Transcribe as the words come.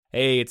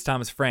Hey, it's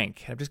Thomas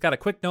Frank. I've just got a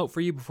quick note for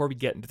you before we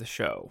get into the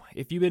show.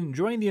 If you've been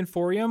enjoying the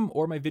Inforium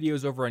or my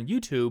videos over on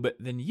YouTube,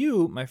 then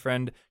you, my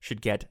friend,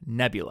 should get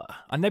Nebula.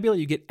 On Nebula,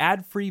 you get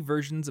ad-free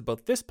versions of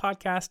both this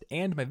podcast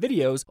and my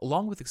videos,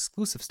 along with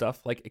exclusive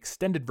stuff like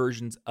extended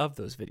versions of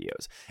those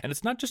videos. And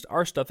it's not just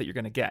our stuff that you're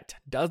going to get.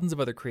 Dozens of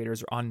other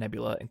creators are on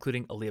Nebula,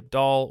 including Ali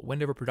Abdaal,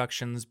 Wendover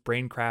Productions,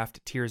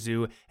 Braincraft,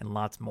 Tierzoo, and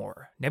lots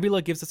more.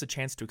 Nebula gives us a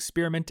chance to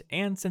experiment,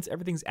 and since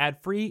everything's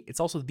ad-free, it's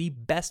also the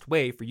best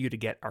way for you to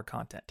get our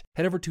content.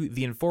 Head over to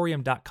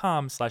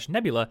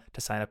theinforium.com/nebula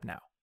to sign up now.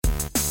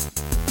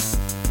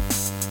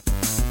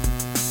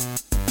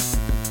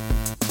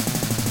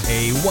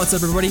 Hey, what's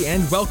up, everybody,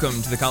 and welcome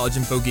to the College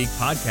Info Geek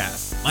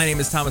Podcast. My name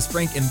is Thomas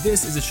Frank, and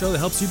this is a show that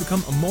helps you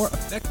become a more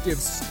effective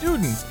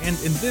student. And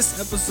in this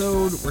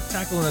episode, we're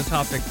tackling a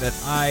topic that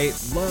I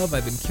love,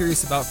 I've been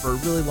curious about for a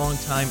really long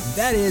time, and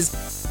that is,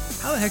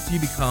 how the heck do you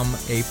become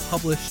a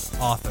published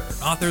author?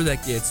 An author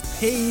that gets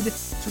paid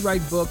to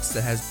write books,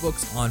 that has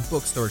books on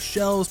bookstore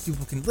shelves.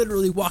 People can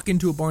literally walk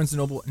into a Barnes &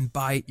 Noble and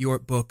buy your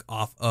book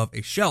off of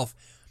a shelf.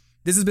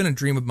 This has been a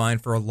dream of mine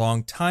for a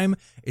long time.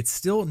 It's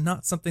still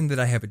not something that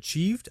I have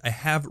achieved. I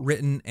have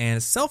written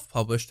and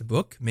self-published a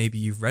book. Maybe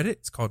you've read it.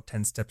 It's called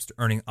 10 Steps to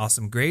Earning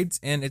Awesome Grades,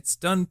 and it's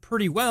done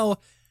pretty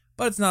well,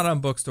 but it's not on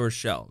bookstore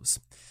shelves.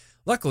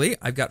 Luckily,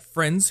 I've got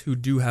friends who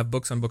do have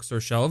books on bookstore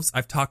shelves.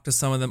 I've talked to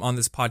some of them on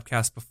this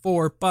podcast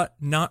before, but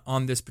not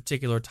on this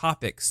particular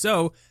topic.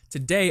 So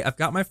today, I've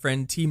got my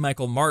friend T.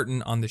 Michael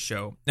Martin on the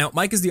show. Now,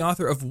 Mike is the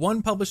author of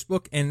one published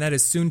book, and that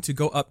is soon to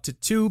go up to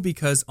two,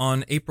 because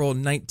on April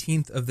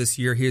 19th of this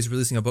year, he is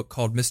releasing a book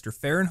called Mr.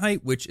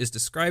 Fahrenheit, which is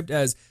described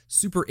as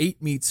Super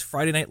 8 meets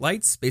Friday Night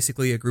Lights.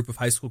 Basically, a group of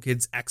high school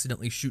kids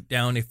accidentally shoot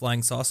down a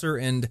flying saucer,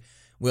 and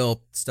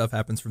well, stuff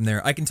happens from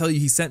there. I can tell you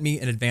he sent me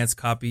an advanced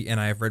copy, and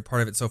I have read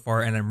part of it so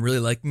far, and I'm really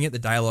liking it. The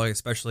dialogue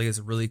especially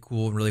is really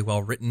cool and really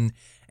well written,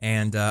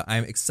 and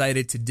I'm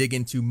excited to dig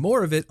into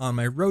more of it on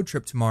my road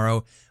trip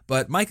tomorrow.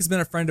 But Mike has been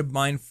a friend of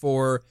mine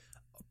for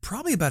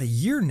probably about a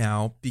year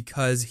now,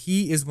 because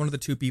he is one of the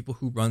two people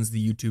who runs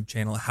the YouTube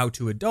channel How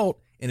to Adult,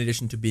 in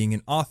addition to being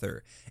an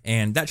author.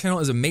 And that channel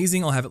is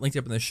amazing. I'll have it linked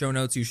up in the show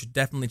notes. You should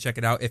definitely check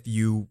it out if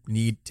you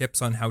need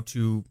tips on how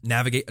to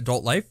navigate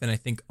adult life, and I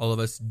think all of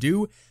us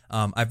do.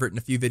 I've written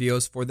a few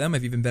videos for them.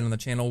 I've even been on the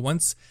channel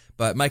once,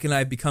 but Mike and I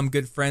have become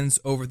good friends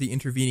over the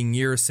intervening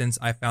years since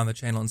I found the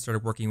channel and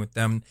started working with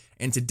them.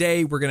 And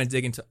today we're going to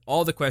dig into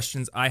all the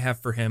questions I have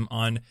for him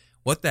on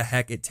what the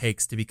heck it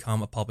takes to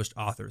become a published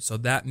author. So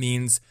that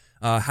means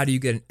how do you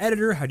get an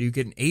editor? How do you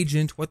get an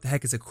agent? What the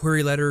heck is a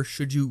query letter?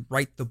 Should you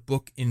write the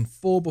book in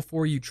full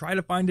before you try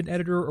to find an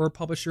editor or a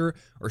publisher?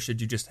 Or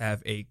should you just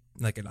have an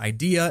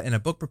idea and a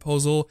book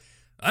proposal?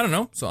 I don't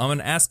know. So I'm going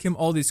to ask him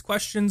all these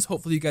questions.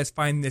 Hopefully you guys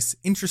find this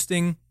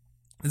interesting.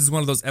 This is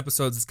one of those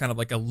episodes that's kind of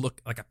like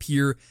a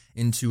peer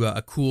into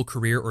a cool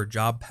career or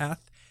job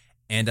path.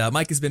 And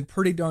Mike has been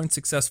pretty darn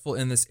successful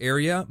in this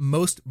area.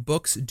 Most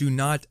books do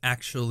not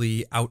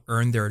actually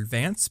out-earn their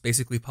advance.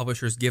 Basically,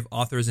 publishers give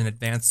authors an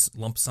advance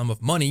lump sum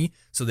of money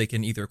so they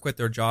can either quit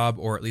their job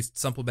or at least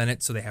supplement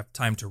it so they have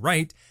time to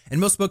write. And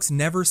most books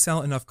never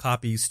sell enough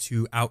copies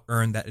to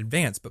out-earn that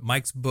advance. But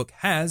Mike's book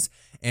has,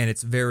 and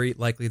it's very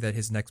likely that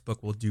his next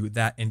book will do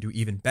that and do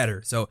even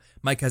better. So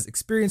Mike has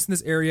experience in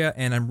this area,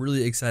 and I'm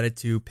really excited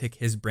to pick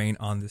his brain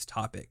on this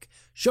topic.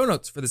 Show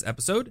notes for this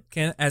episode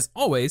can, as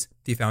always,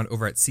 be found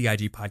over at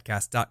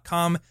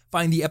cigpodcast.com.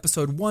 Find the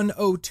episode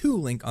 102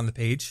 link on the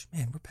page.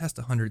 Man, we're past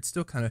 100. It's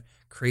still kind of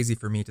crazy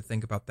for me to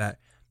think about that.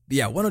 But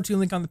yeah, 102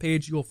 link on the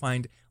page. You will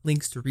find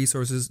links to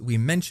resources we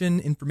mention,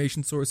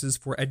 information sources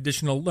for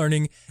additional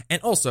learning,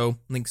 and also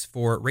links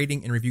for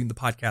rating and reviewing the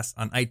podcast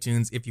on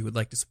iTunes if you would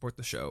like to support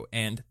the show.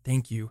 And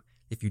thank you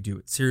if you do.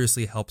 It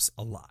seriously helps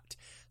a lot.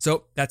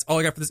 So that's all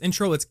I got for this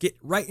intro. Let's get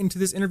right into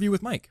this interview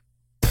with Mike.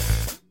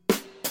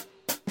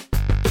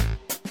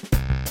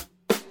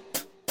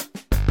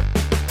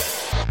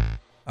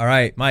 All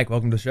right, Mike,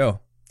 welcome to the show.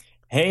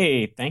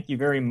 Hey, thank you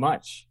very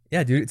much.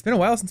 Yeah, dude, it's been a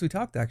while since we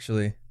talked,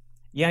 actually.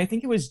 Yeah, I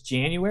think it was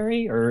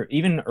January or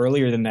even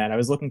earlier than that. I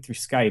was looking through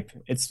Skype.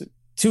 It's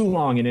too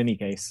long in any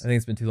case. I think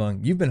it's been too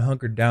long. You've been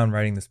hunkered down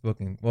writing this book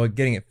and, well,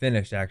 getting it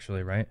finished,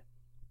 actually, right?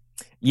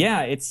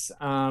 Yeah, it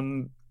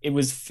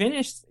was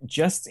finished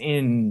just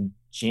in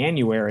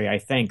January, I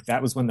think.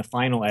 That was when the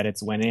final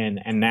edits went in,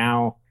 and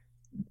now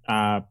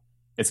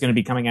it's going to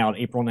be coming out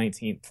April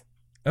 19th.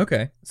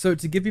 Okay, so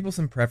to give people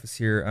some preface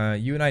here,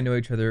 you and I know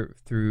each other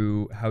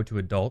through How to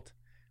Adult,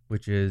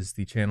 which is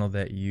the channel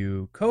that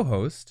you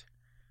co-host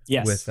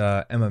with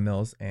Emma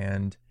Mills,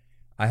 and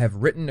I have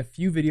written a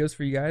few videos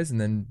for you guys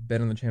and then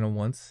been on the channel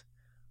once.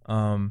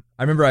 I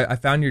remember I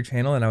found your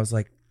channel and I was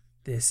like,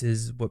 this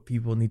is what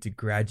people need to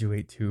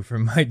graduate to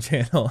from my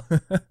channel.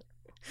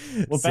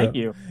 Well, thank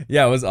you.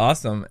 Yeah, it was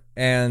awesome.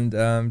 And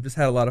just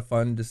had a lot of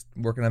fun just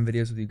working on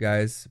videos with you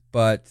guys.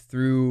 But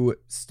through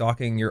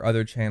stalking your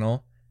other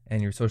channel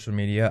and your social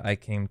media, I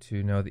came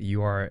to know that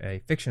you are a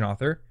fiction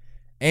author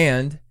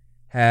and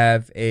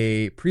have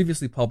a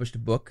previously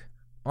published book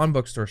on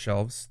bookstore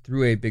shelves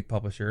through a big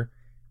publisher.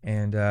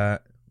 And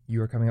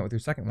you are coming out with your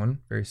second one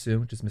very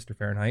soon, which is Mr.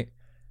 Fahrenheit.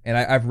 And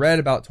I've read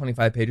about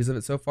 25 pages of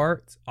it so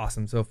far. It's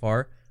awesome so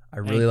far. I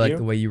really like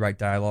the way you write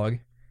dialogue.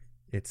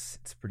 It's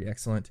pretty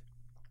excellent.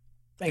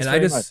 Thanks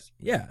very much.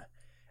 Yeah.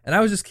 And I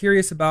was just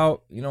curious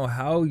about,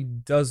 how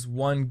does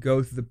one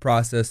go through the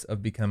process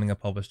of becoming a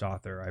published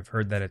author? I've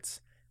heard that it's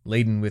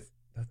laden with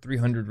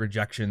 300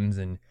 rejections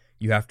and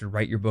you have to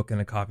write your book in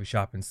a coffee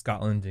shop in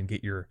Scotland and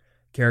get your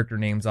character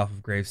names off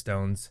of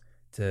gravestones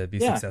to be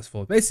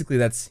successful. Basically,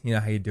 that's,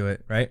 how you do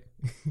it, right?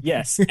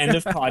 Yes. End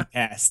of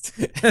podcast.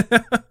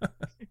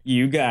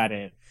 You got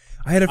it.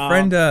 I had a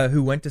friend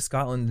who went to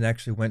Scotland and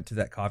actually went to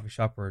that coffee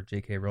shop where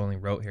J.K. Rowling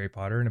wrote Harry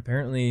Potter. And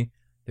apparently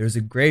there's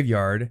a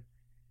graveyard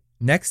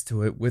next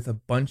to it with a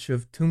bunch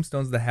of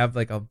tombstones that have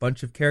like a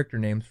bunch of character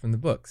names from the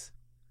books.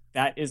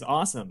 That is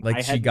awesome. Like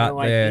I had no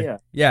idea.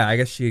 Yeah, I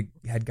guess she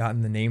had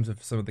gotten the names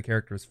of some of the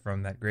characters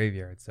from that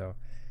graveyard. So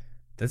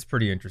that's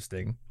pretty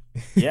interesting.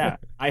 Yeah,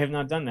 I have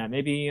not done that.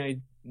 Maybe I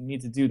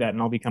need to do that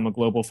and I'll become a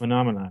global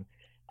phenomenon.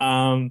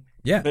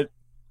 But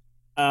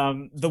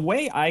the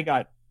way I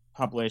got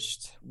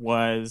published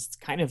was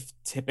kind of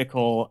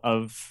typical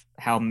of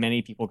how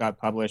many people got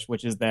published,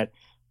 which is that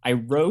I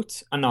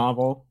wrote a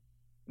novel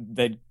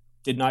that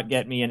did not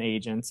get me an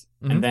agent,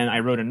 and then I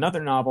wrote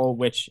another novel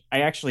which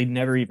I actually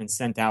never even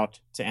sent out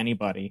to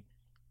anybody.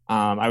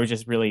 I was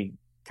just really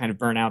kind of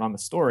burnt out on the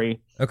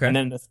story. Okay. And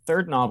then the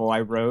third novel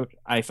I wrote,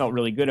 I felt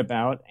really good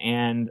about.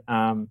 And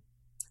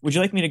would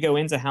you like me to go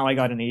into how I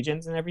got an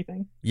agent and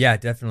everything? Yeah,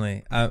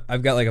 definitely.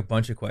 I've got like a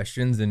bunch of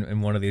questions,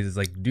 and one of these is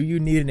like, do you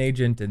need an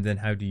agent, and then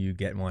how do you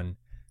get one?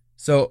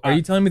 So are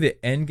you telling me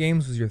that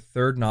Endgames was your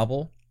third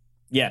novel?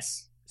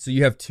 Yes. So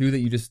you have two that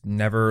you just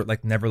never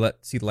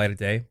let see the light of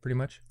day, pretty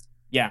much?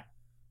 Yeah.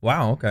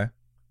 Wow, okay.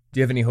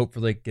 Do you have any hope for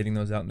like getting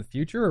those out in the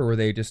future, or were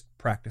they just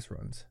practice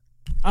runs?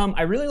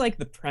 I really like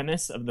the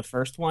premise of the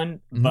first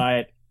one,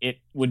 but it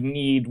would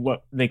need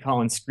what they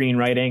call in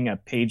screenwriting a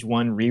page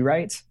one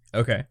rewrite.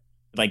 Okay.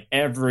 Like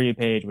every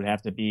page would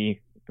have to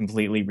be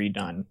completely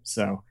redone.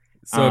 So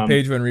a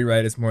page one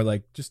rewrite is more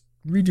like just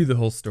redo the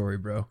whole story,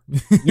 bro.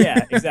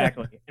 Yeah,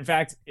 exactly. In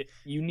fact,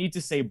 you need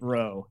to say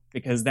bro,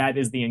 because that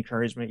is the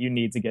encouragement you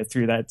need to get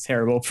through that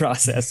terrible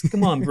process.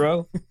 Come on,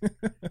 bro.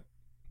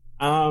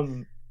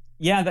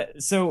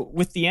 So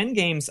with the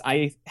Endgames,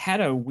 I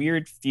had a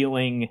weird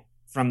feeling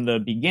from the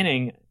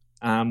beginning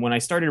when I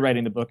started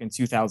writing the book in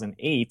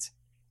 2008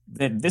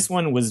 that this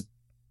one was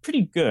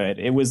pretty good.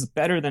 It was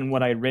better than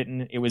what I'd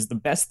written. It was the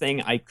best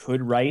thing I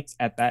could write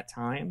at that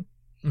time.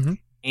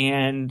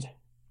 And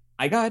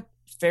I got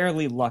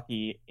fairly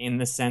lucky in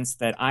the sense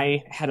that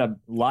I had a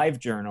live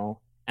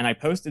journal and I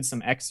posted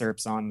some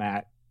excerpts on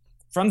that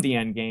from the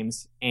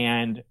Endgames,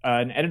 and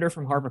an editor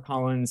from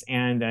HarperCollins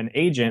and an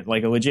agent,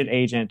 like a legit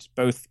agent,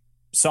 both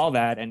saw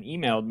that and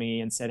emailed me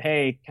and said,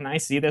 hey, can I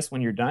see this when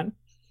you're done?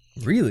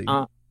 Really?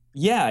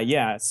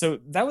 Yeah. So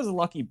that was a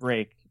lucky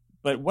break.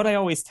 But what I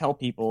always tell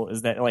people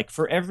is that, like,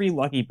 for every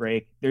lucky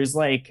break, there's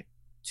like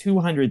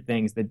 200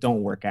 things that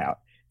don't work out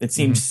that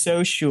seem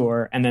so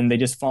sure, and then they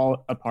just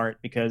fall apart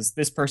because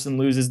this person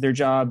loses their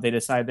job, they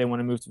decide they want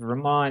to move to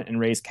Vermont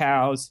and raise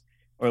cows,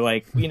 or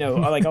like,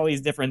 like all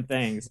these different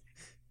things.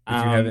 Did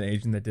you have an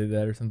agent that did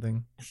that or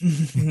something?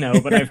 No,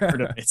 but I've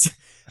heard of it.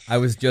 I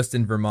was just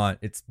in Vermont.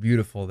 It's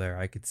beautiful there.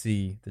 I could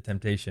see the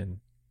temptation.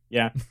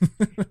 Yeah.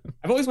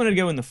 I've always wanted to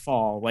go in the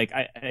fall. Like,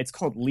 it's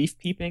called leaf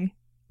peeping.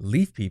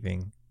 Leaf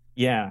peeping?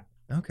 Yeah.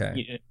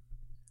 Okay.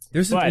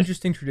 There's some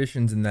interesting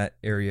traditions in that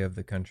area of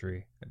the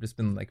country. I've just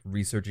been like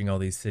researching all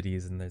these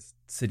cities, and there's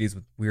cities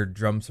with weird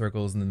drum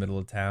circles in the middle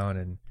of town,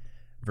 and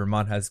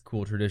Vermont has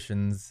cool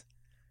traditions.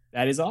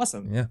 That is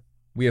awesome. Yeah.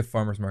 We have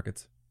farmers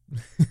markets.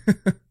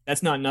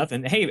 That's not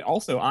nothing. Hey,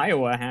 also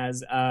Iowa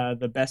has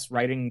the best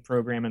writing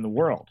program in the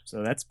world,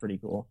 so that's pretty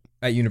cool.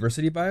 At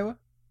University of Iowa?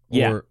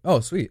 Yeah. Oh,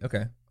 sweet.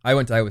 Okay. I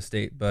went to Iowa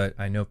State, but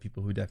I know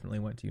people who definitely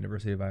went to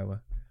University of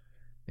Iowa.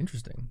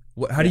 Interesting.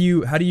 How do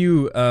you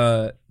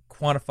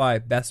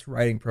quantify best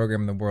writing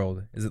program in the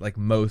world? Is it like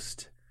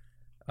most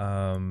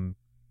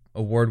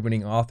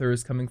award-winning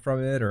authors coming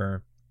from it,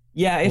 or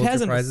it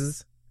has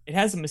prizes? It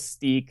has a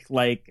mystique.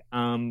 Like,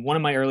 one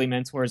of my early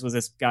mentors was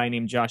this guy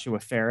named Joshua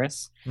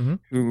Ferris,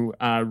 who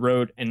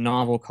wrote a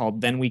novel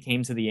called Then We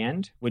Came to the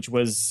End, which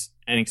was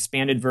an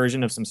expanded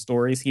version of some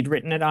stories he'd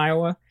written at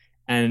Iowa.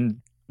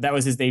 And that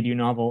was his debut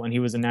novel, and he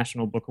was a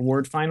National Book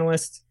Award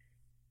finalist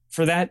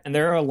for that. And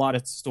there are a lot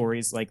of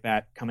stories like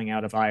that coming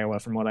out of Iowa,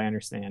 from what I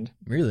understand.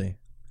 Really?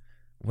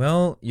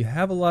 Well, you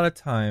have a lot of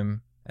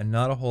time and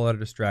not a whole lot of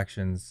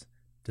distractions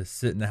to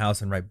sit in the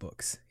house and write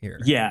books here.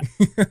 Yeah.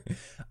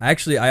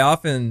 I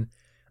often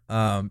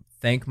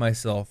thank my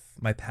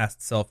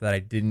past self, that I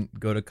didn't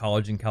go to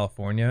college in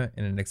California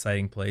in an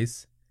exciting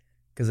place.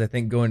 Because I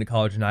think going to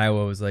college in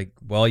Iowa was like,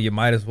 well, you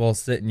might as well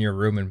sit in your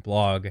room and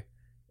blog.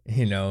 What are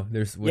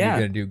you going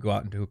to do? Go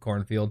out into a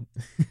cornfield?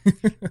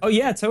 Oh,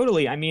 yeah,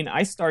 totally. I mean,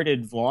 I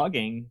started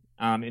vlogging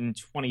in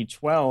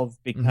 2012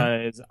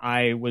 because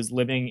I was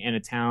living in a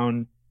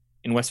town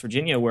in West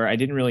Virginia where I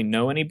didn't really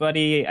know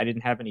anybody. I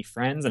didn't have any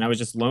friends, and I was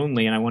just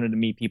lonely, and I wanted to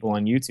meet people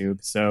on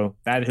YouTube. So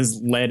that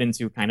has led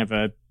into kind of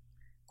a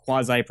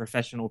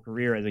quasi-professional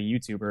career as a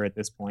YouTuber at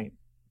this point.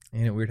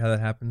 Ain't it weird how that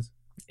happens?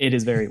 It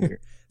is very weird.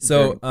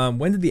 So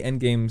when did the end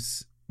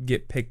games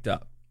get picked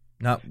up?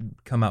 Not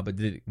come out, but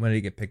when did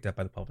it get picked up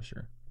by the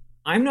publisher?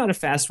 I'm not a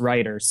fast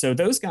writer, so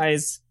those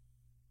guys,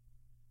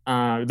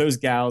 those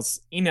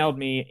gals emailed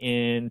me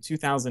in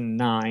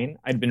 2009.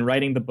 I'd been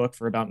writing the book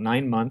for about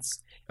 9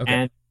 months,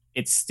 and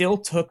it still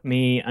took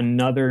me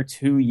another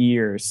 2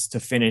 years to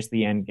finish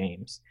the end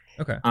games.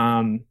 Okay.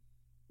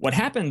 What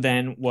happened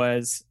then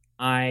was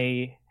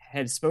I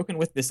had spoken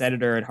with this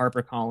editor at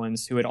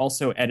HarperCollins who had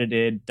also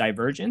edited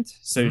Divergent.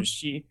 So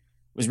she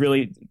was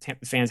really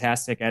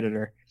fantastic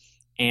editor.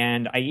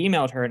 And I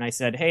emailed her and I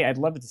said, hey, I'd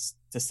love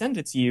to send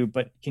it to you,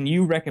 but can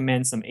you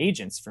recommend some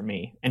agents for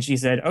me? And she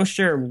said, oh,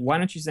 sure. Why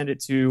don't you send it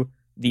to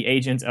the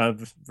agent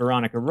of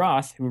Veronica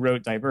Roth, who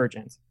wrote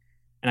Divergent?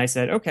 And I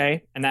said,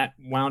 okay. And that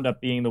wound up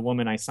being the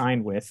woman I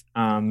signed with.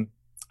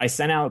 I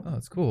sent out... Oh,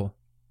 that's cool.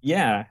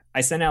 Yeah.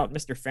 I sent out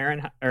Mr.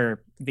 Fahrenheit,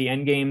 or the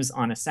Endgames,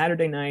 on a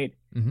Saturday night.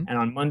 And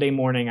on Monday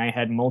morning, I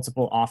had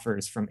multiple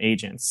offers from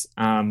agents.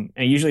 And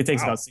it usually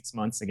takes about 6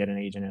 months to get an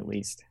agent at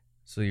least.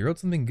 So you wrote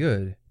something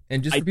good.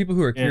 And just for people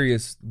who are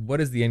curious, what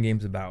is the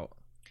Endgames about?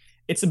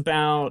 It's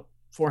about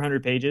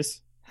 400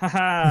 pages.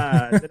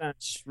 Haha,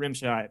 rim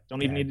shot.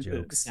 Don't even need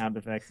the sound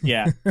effect.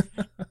 Yeah.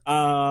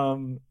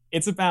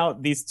 It's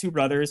about these two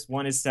brothers.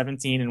 One is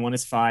 17 and one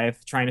is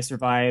 5, trying to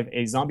survive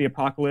a zombie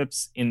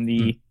apocalypse in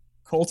the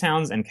coal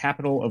towns and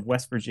capital of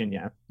West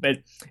Virginia. But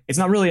it's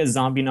not really a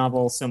zombie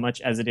novel so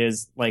much as it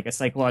is like a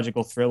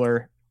psychological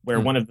thriller where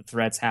one of the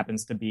threats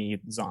happens to be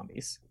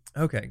zombies.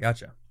 Okay,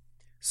 gotcha.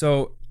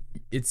 So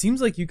it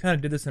seems like you kind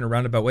of did this in a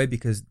roundabout way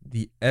because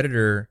the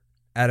editor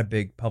at a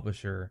big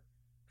publisher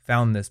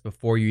found this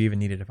before you even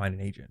needed to find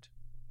an agent.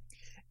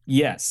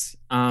 Yes.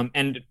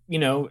 And, you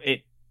know,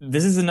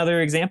 this is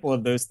another example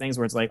of those things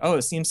where it's like, oh,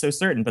 it seems so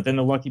certain, but then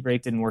the lucky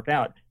break didn't work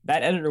out.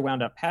 That editor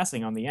wound up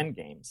passing on the end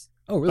games.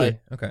 Oh, really?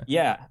 But, okay.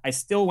 Yeah. I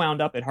still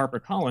wound up at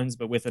HarperCollins,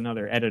 but with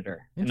another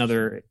editor,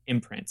 another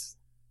imprint.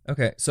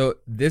 Okay. So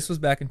this was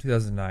back in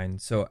 2009.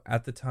 So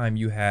at the time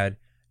you had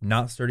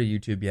not started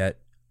YouTube yet.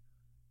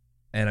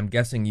 And I'm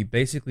guessing you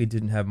basically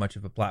didn't have much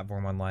of a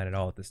platform online at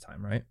all at this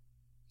time, right?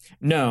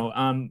 No.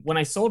 When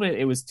I sold it,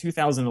 it was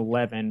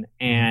 2011.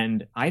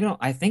 And I know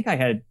I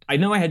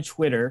had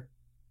Twitter.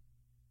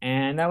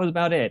 And that was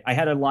about it. I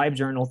had a live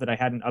journal that I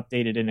hadn't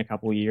updated in a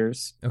couple of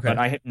years. Okay. But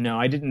I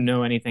didn't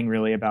know anything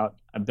really about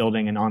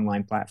building an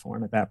online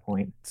platform at that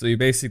point. So you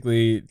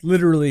basically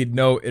literally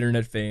no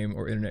internet fame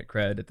or internet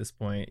cred at this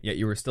point, yet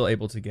you were still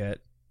able to get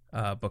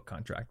a book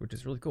contract, which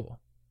is really cool.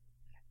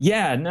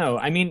 Yeah, no.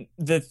 I mean,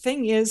 the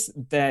thing is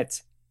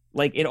that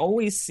like it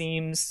always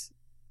seems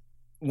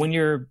when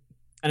you're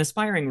an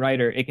aspiring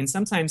writer, it can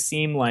sometimes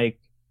seem like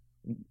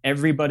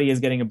everybody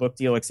is getting a book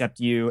deal except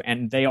you,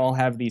 and they all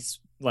have these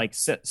like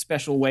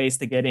special ways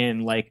to get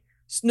in, like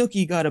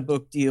Snooki got a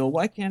book deal,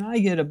 why can't I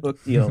get a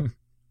book deal?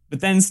 But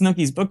then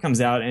Snooki's book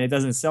comes out and it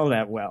doesn't sell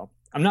that well.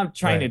 I'm not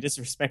trying to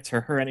disrespect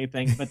her or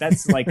anything, but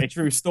that's like a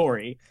true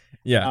story.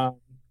 Yeah.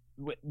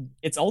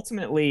 It's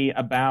ultimately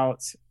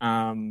about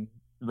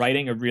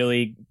writing a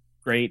really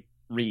great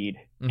read,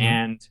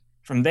 and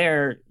from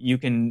there you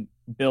can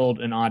build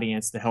an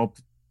audience to help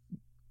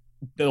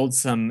build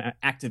some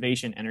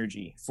activation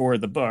energy for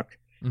the book,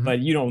 but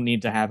you don't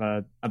need to have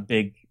a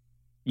big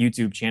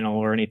YouTube channel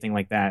or anything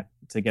like that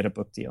to get a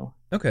book deal.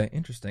 Okay,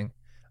 interesting.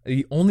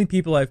 The only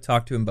people I've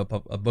talked to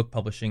about book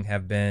publishing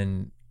have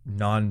been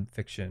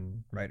nonfiction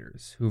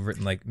writers who've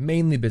written like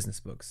mainly business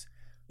books.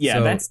 Yeah,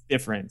 so, that's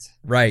different.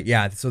 Right,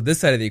 yeah. So this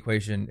side of the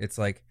equation, it's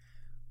like,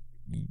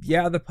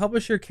 yeah, the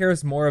publisher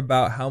cares more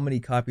about how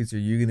many copies are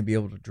you going to be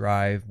able to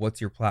drive,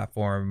 what's your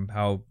platform,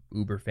 how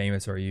uber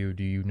famous are you,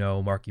 do you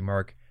know Marky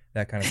Mark,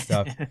 that kind of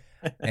stuff.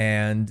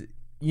 And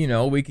you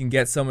know, we can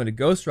get someone to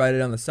ghostwrite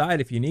it on the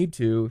side if you need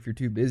to, if you're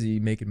too busy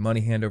making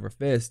money hand over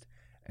fist.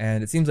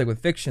 And it seems like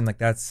with fiction, like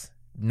that's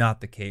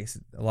not the case.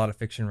 A lot of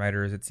fiction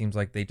writers, it seems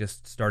like they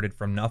just started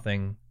from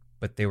nothing,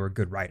 but they were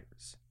good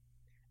writers.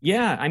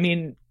 Yeah, I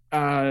mean,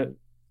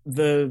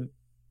 the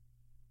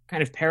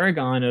kind of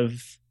paragon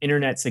of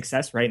internet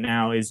success right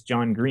now is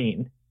John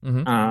Green. You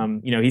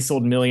know, he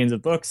sold millions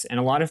of books, and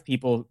a lot of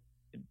people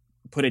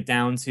put it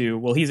down to,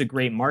 well, he's a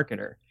great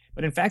marketer.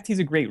 But in fact, he's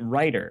a great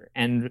writer,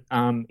 and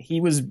he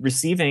was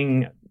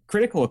receiving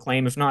critical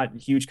acclaim, if not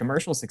huge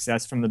commercial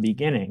success from the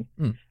beginning.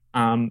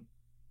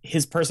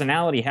 His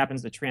personality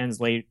happens to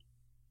translate,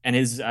 and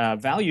his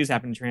values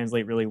happen to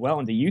translate really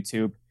well into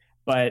YouTube.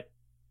 But,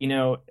 you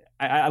know,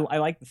 I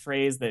like the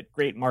phrase that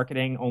great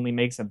marketing only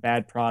makes a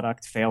bad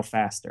product fail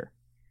faster.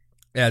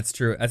 Yeah, it's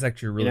true. That's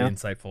actually really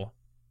insightful.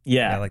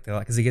 Yeah. I like that a lot,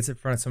 because he gets it in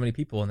front of so many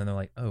people, and then they're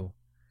like, oh,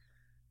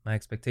 my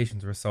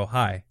expectations were so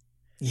high.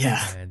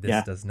 Yeah. And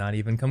this does not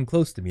even come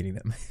close to meeting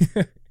them.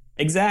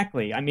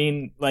 Exactly. I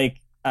mean,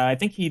 like, I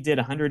think he did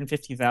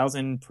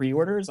 150,000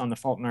 pre-orders on The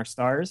Fault in Our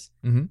Stars.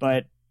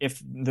 But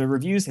if the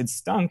reviews had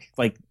stunk,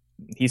 like,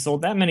 he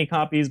sold that many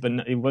copies, but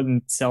it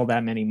wouldn't sell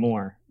that many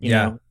more. You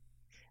know,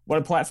 what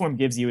a platform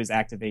gives you is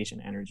activation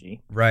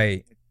energy.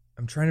 Right.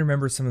 I'm trying to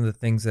remember some of the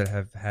things that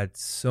have had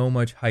so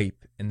much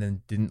hype and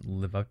then didn't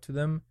live up to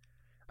them.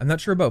 I'm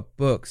not sure about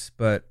books,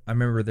 but I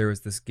remember there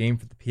was this game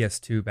for the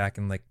PS2 back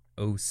in like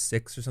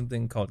 '06 or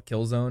something called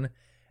Killzone. Mhm.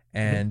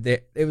 And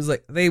it was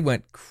like they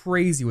went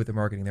crazy with the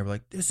marketing. They were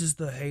like, "This is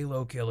the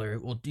Halo killer.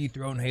 It will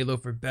dethrone Halo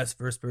for best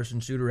first-person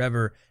shooter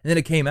ever." And then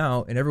it came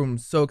out, and everyone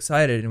was so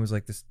excited, and it was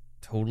like this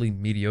totally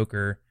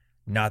mediocre,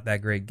 not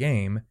that great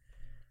game.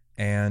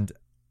 And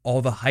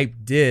all the hype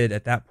did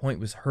at that point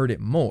was hurt it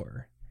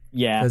more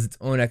Yeah, because its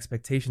own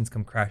expectations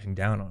come crashing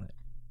down on it.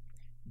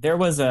 there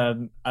was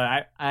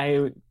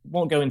I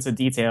won't go into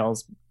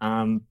details,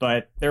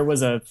 but there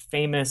was a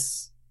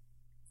famous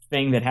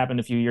thing that happened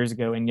a few years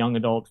ago in young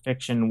adult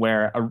fiction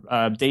where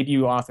a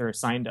debut author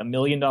signed $1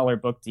 million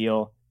book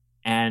deal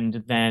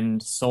and then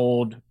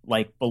sold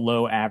like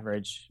below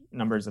average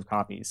numbers of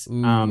copies.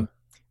 Ooh.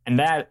 And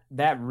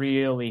that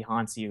really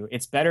haunts you.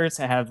 It's better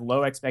to have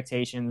low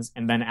expectations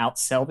and then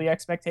outsell the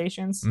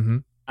expectations,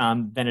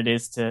 Mm-hmm. than it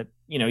is to,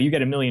 you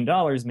get $1 million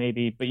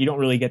maybe, but you don't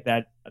really get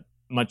that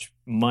much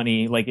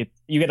money. Like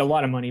you get a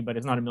lot of money, but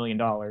it's not $1 million.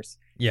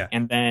 Yeah.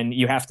 And then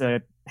you have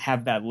to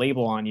have that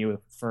label on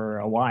you for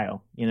a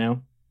while.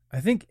 I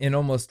think in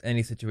almost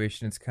any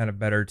situation, it's kind of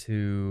better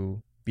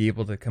to be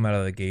able to come out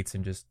of the gates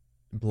and just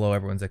blow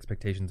everyone's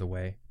expectations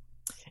away.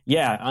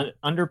 Yeah,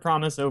 under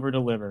promise, over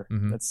deliver.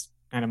 Mm-hmm. That's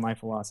kind of my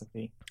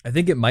philosophy. I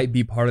think it might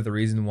be part of the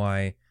reason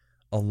why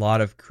a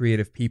lot of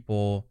creative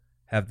people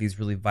have these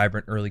really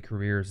vibrant early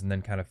careers and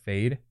then kind of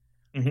fade.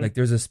 Mm-hmm. Like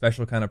there's a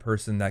special kind of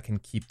person that can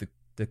keep the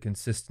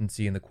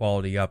consistency and the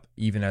quality up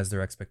even as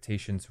their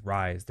expectations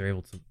rise. They're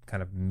able to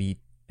kind of meet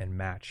and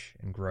match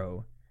and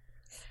grow.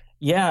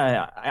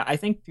 Yeah, I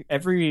think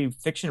every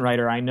fiction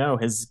writer I know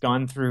has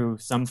gone through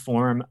some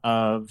form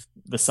of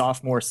the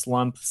sophomore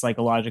slump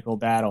psychological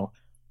battle.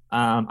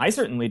 I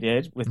certainly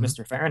did with Mhm.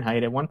 Mr.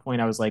 Fahrenheit. At one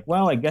point, I was like,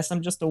 well, I guess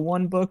I'm just a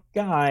one book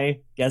guy.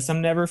 Guess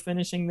I'm never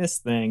finishing this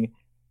thing.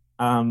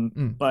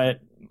 Mm.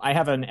 But I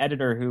have an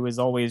editor who has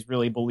always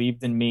really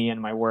believed in me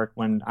and my work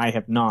when I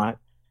have not.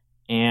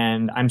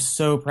 And I'm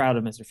so proud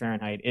of Mr.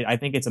 Fahrenheit. I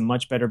think it's a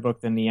much better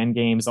book than the End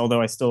Games,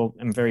 although I still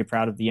am very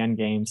proud of the End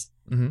Games.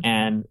 Mm-hmm.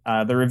 And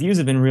the reviews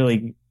have been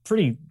really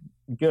pretty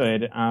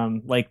good.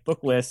 Like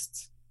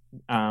Booklist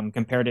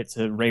compared it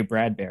to Ray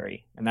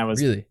Bradbury, and that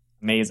was Really?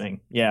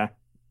 amazing. Yeah.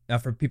 Now,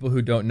 for people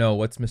who don't know,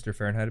 what's Mr.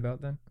 Fahrenheit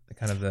about then?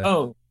 Kind of the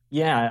Oh,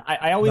 yeah.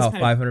 I always about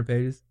kind of 500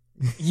 pages.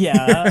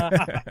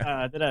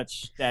 yeah.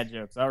 Dad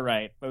jokes. All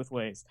right, both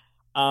ways.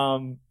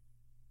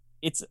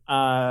 It's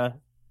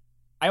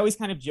I always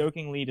kind of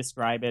jokingly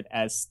describe it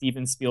as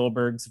Steven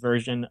Spielberg's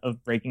version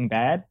of Breaking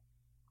Bad.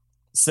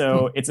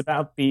 So it's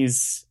about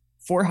these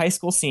four high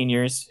school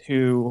seniors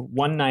who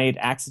one night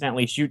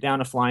accidentally shoot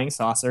down a flying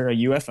saucer, a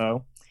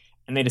UFO,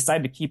 and they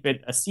decide to keep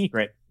it a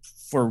secret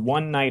for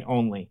one night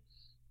only.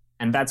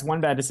 And that's one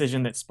bad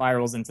decision that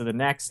spirals into the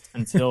next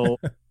until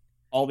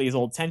all these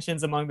old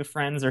tensions among the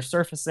friends are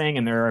surfacing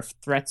and there are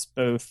threats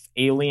both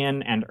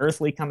alien and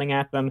earthly coming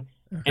at them.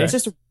 Okay.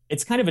 And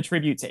it's kind of a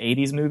tribute to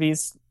 80s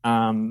movies,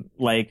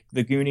 like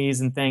The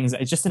Goonies and things.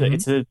 It's just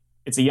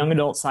it's a young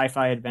adult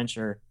sci-fi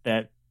adventure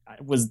that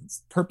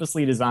was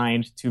purposely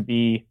designed to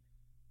be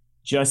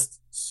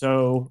just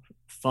so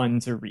fun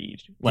to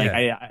read. Like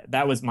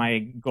that was my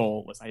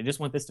goal. Was I just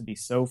want this to be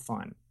so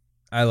fun.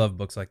 I love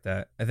books like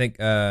that. I think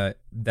that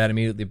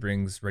immediately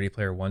brings Ready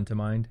Player One to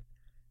mind,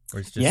 where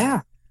it's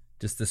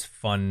just this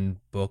fun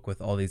book with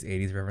all these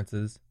 80s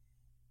references.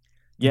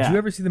 Yeah. Did you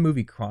ever see the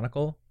movie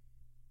Chronicle?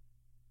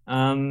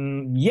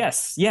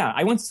 Yes. Yeah.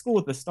 I went to school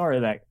with the star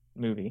of that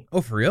movie.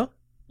 Oh, for real?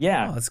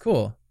 Yeah. Oh, that's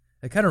cool.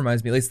 It kind of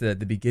reminds me, at least the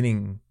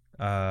beginning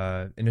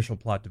initial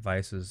plot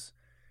device is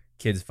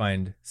kids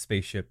find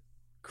spaceship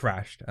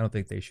crashed. I don't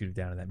think they shoot it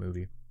down in that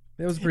movie.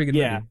 It was a pretty good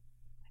movie.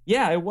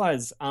 Yeah, it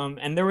was.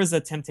 And there was a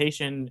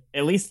temptation,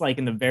 at least like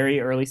in the very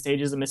early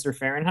stages of Mr.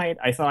 Fahrenheit.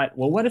 I thought,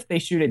 well, what if they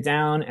shoot it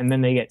down and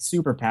then they get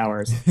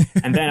superpowers?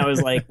 And then I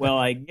was like, well,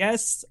 I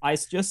guess I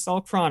just saw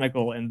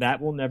Chronicle and that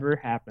will never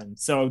happen.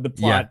 So the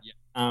plot,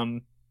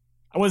 I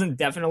wasn't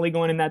definitely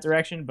going in that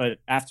direction, but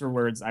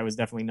afterwards I was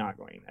definitely not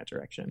going in that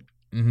direction.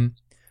 Mm-hmm.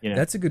 You know?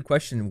 That's a good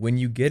question. When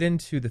you get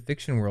into the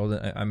fiction world,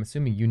 I'm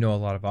assuming you know a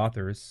lot of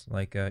authors,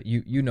 like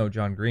you know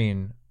John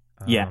Green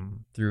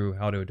through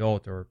How to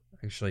Adult, or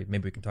actually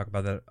maybe we can talk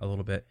about that a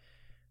little bit.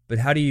 But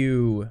how do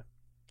you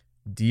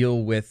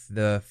deal with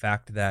the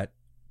fact that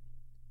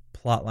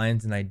plot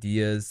lines and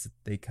ideas,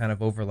 they kind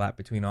of overlap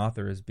between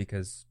authors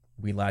because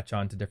we latch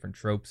on to different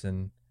tropes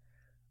and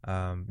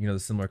the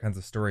similar kinds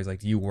of stories? Like,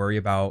 do you worry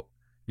about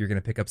you're going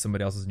to pick up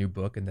somebody else's new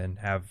book and then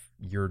have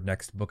your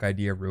next book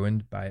idea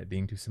ruined by it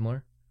being too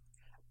similar?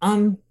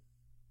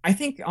 I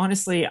think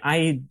honestly,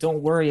 I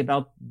don't worry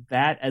about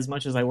that as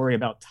much as I worry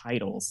about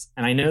titles.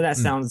 And I know that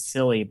sounds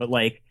silly, but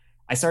like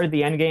I started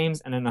the End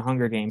Games and then the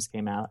Hunger Games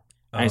came out.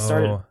 And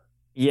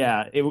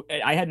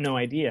I had no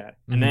idea.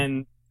 Mm-hmm. And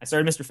then I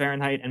started Mr.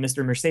 Fahrenheit and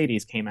Mr.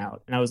 Mercedes came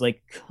out. And I was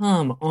like,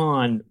 come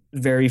on,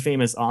 very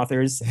famous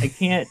authors. I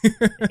can't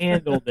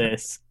handle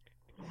this.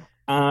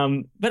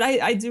 But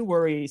I do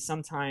worry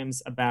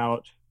sometimes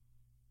about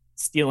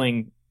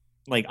stealing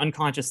like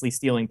unconsciously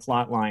stealing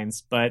plot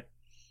lines. But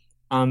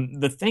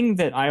the thing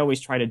that I always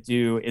try to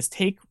do is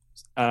take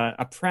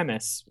a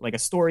premise, like a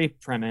story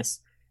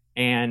premise,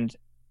 and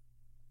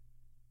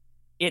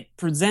it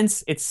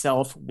presents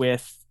itself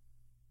with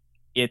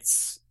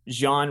its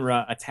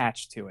genre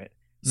attached to it.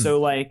 So,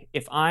 like,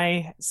 if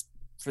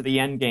for the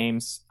end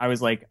games, I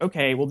was like,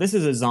 okay, well, this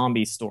is a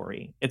zombie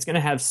story. It's going to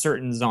have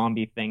certain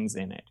zombie things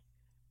in it.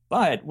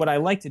 But what I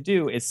like to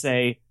do is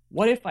say,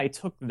 what if I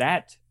took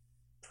that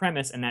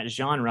premise and that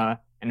genre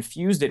and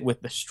fused it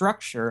with the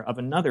structure of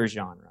another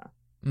genre?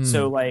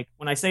 So, like,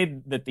 when I say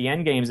that the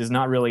End Games is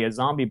not really a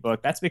zombie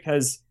book, that's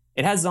because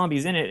it has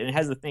zombies in it and it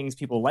has the things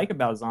people like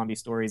about zombie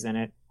stories in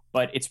it,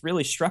 but it's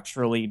really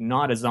structurally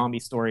not a zombie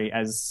story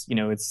as,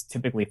 it's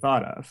typically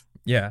thought of.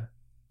 Yeah.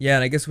 Yeah,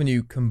 and I guess when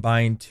you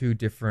combine two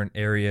different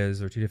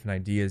areas or two different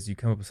ideas, you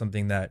come up with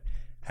something that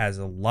has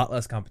a lot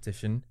less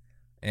competition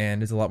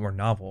and is a lot more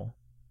novel.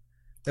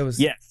 That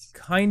was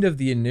kind of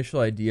the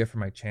initial idea for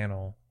my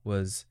channel.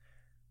 Was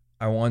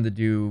I wanted to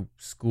do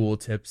school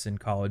tips and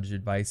college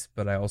advice,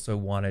 but I also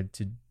wanted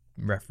to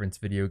reference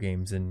video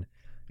games and,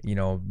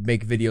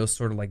 make videos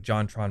sort of like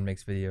JonTron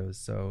makes videos.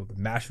 So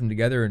mash them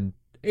together and,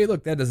 hey,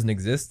 look, that doesn't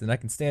exist, and I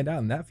can stand out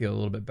and that feel a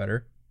little bit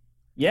better.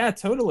 Yeah,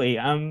 totally.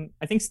 I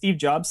think Steve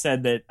Jobs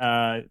said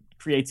that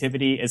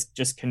creativity is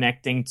just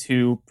connecting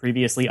two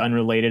previously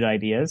unrelated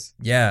ideas.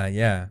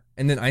 Yeah.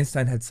 And then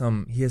Einstein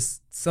he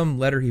has some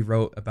letter he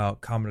wrote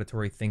about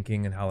combinatory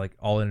thinking and how like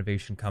all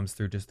innovation comes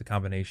through just the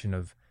combination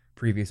of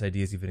previous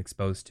ideas you've been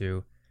exposed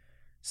to.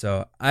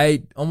 So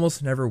I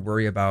almost never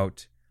worry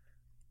about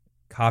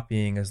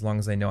copying as long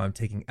as I know I'm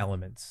taking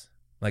elements.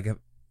 Like,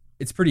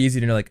 it's pretty easy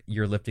to know, like,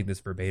 you're lifting this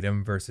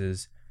verbatim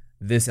versus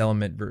this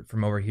element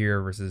from over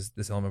here versus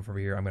this element from over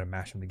here. I'm going to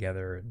mash them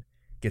together and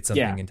get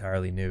something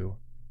entirely new.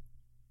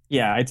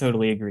 Yeah, I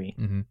totally agree.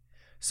 Mm-hmm.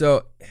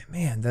 So,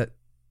 man,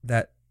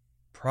 that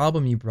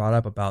problem you brought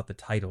up about the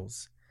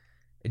titles,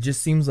 it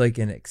just seems like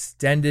an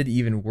extended,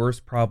 even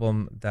worse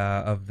problem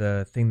of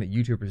the thing that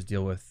YouTubers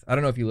deal with. I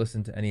don't know if you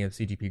listen to any of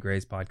CGP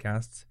Gray's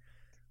podcasts,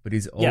 but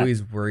he's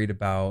always worried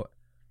about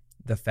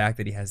the fact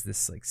that he has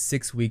this like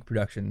 6-week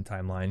production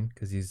timeline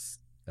because he's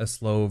a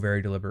slow,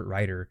 very deliberate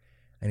writer.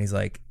 And he's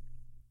like,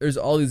 there's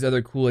all these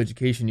other cool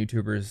education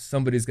YouTubers.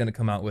 Somebody's going to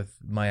come out with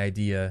my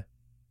idea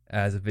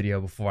as a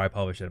video before I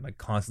publish it. I'm like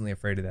constantly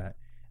afraid of that.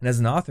 And as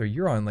an author,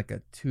 you're on like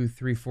a 2,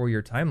 3,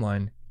 4-year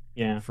timeline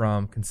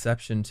from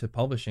conception to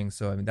publishing.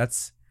 So, I mean,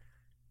 that's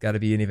got to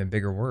be an even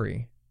bigger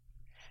worry.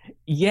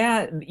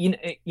 Yeah.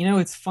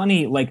 It's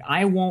funny. Like,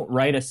 I won't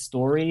write a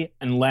story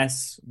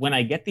unless when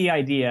I get the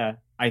idea,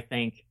 I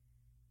think,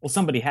 well,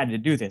 somebody had to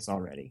do this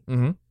already.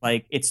 Mm-hmm.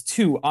 Like, it's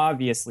too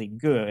obviously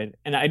good.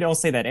 And I don't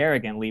say that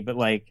arrogantly, but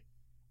like,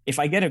 if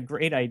I get a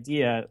great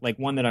idea, like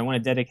one that I want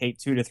to dedicate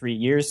 2 to 3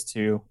 years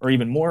to, or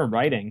even more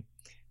writing,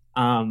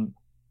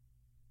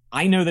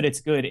 I know that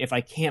it's good if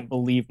I can't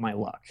believe my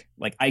luck.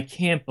 Like, I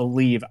can't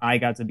believe I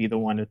got to be the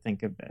one to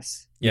think of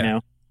this, you know?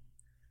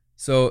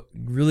 So,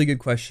 really good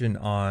question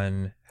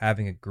on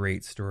having a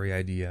great story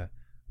idea.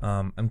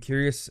 I'm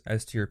curious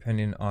as to your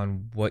opinion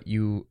on what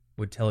you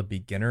would tell a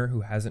beginner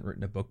who hasn't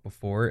written a book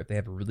before if they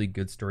have a really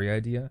good story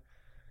idea.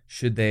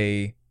 Should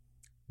they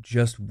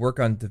just work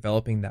on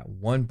developing that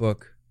one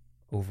book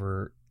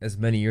over as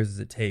many years as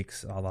it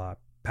takes, a la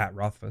Pat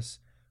Rothfuss?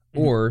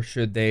 Or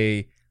should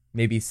they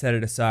maybe set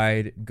it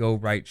aside, go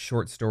write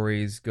short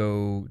stories,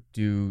 go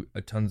do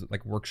tons of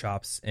like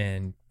workshops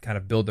and kind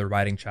of build their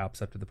writing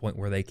chops up to the point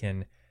where they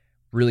can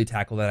really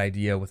tackle that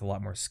idea with a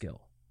lot more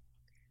skill?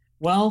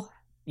 Well,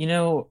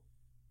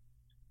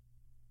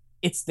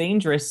 it's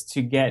dangerous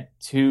to get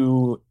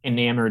too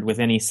enamored with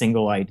any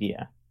single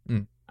idea.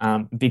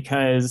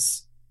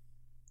 Because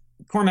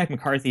Cormac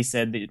McCarthy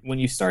said that when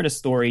you start a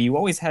story, you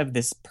always have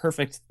this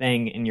perfect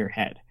thing in your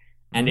head,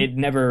 and it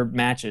never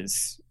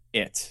matches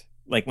it.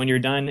 Like, when you're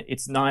done,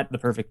 it's not the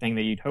perfect thing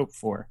that you'd hope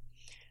for.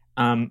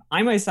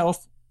 I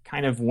myself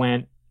kind of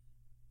went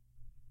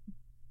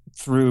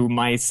through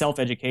my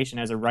self-education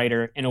as a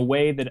writer in a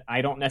way that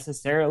I don't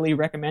necessarily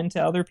recommend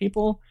to other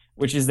people,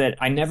 which is that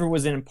I never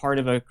was in part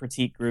of a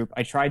critique group.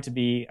 I tried to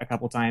be a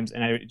couple times,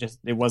 and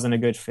it wasn't a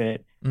good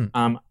fit.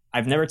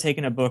 I've never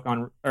taken a book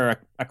on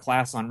or a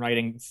class on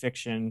writing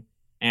fiction,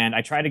 and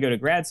I tried to go to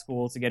grad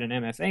school to get an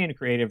MFA in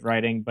creative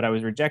writing, but I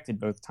was rejected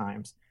both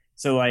times.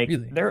 So like,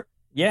 really?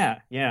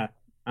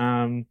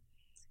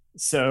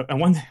 So and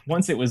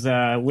once it was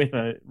with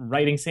a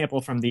writing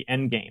sample from the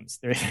End Games.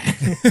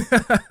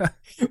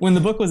 When the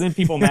book was in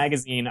People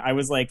Magazine, I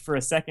was like, for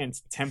a second,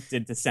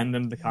 tempted to send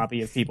them the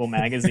copy of People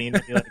Magazine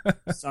and be like,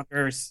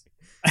 suckers.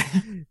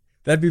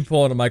 That'd be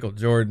pulling a Michael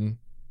Jordan.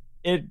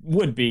 It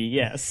would be,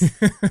 yes.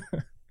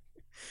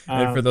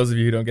 And for those of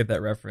you who don't get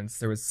that reference,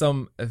 there was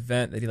some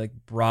event that he like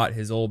brought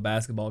his old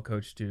basketball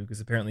coach to,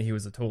 because apparently he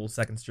was a total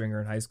second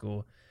stringer in high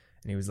school,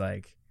 and he was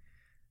like,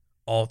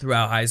 all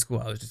throughout high school,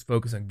 I was just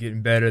focused on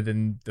getting better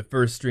than the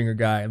first stringer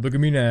guy. And look at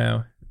me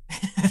now.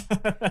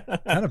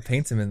 Kind of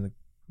paints him in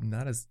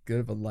not as good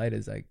of a light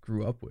as I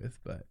grew up with,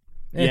 but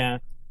yeah.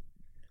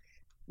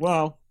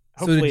 Well,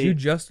 So did you hopefully.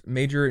 just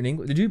major in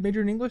English? Did you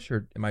major in English,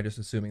 or am I just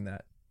assuming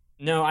that?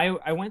 No,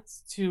 I went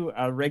to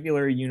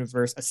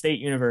a state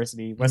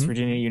university, West Hmm.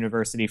 Virginia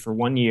University, for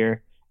 1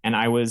 year, and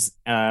I was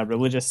a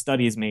religious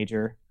studies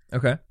major.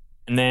 Okay.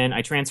 And then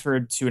I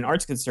transferred to an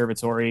arts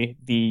conservatory,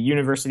 the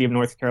University of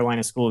North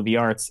Carolina School of the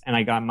Arts, and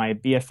I got my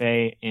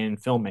BFA in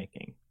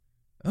filmmaking.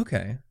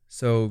 Okay.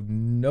 So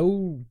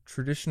no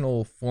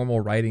traditional formal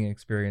writing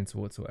experience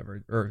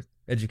whatsoever, or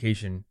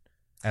education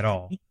at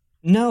all.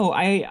 No,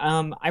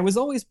 I was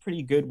always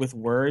pretty good with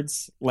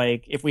words.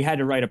 Like if we had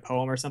to write a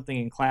poem or something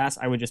in class,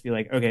 I would just be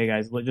like, "Okay,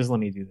 guys, just let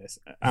me do this."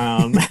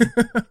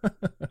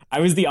 I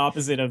was the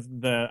opposite of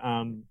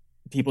the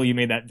people you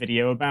made that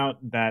video about,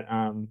 that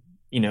Oh,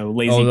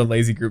 lazy the group.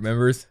 lazy group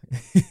members.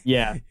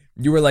 Yeah.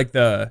 You were like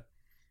the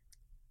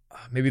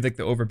maybe like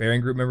the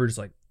overbearing group member, just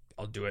like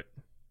I'll do it.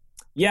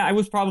 Yeah, I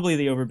was probably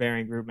the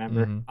overbearing group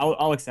member. Hmm.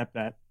 I'll accept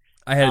that.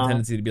 I had a Um,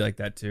 tendency to be like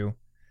that too.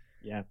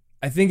 yeah.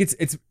 I think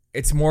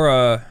it's more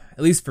at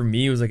least for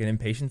me it was like an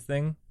impatience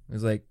thing. It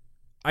was like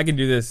I can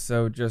do this,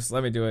 so just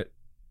let me do it.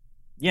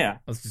 Yeah.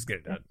 Let's just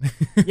get it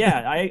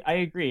Yeah, done. I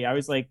agree. I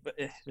was like, "But,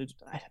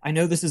 I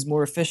know this is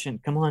more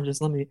efficient. Come on,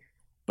 just let me."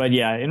 But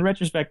yeah, in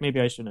retrospect, maybe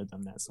I shouldn't have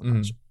done that so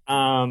much.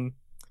 Mhm.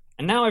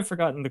 And now I've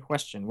forgotten the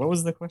question. What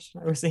was the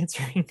question I was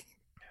answering?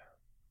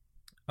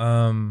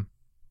 Um,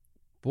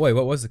 boy,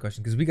 what was the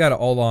question? Because we got it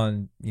all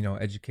on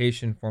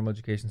education, formal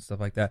education, stuff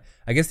like that.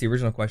 I guess the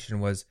original question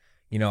was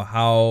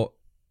how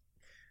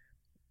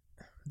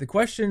the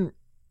question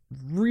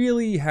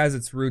really has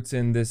its roots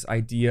in this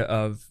idea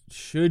of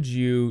should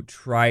you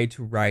try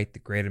to write the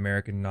great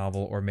American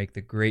novel or make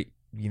the great,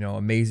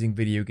 amazing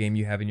video game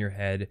you have in your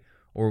head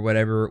or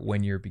whatever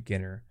when you're a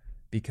beginner.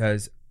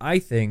 Because I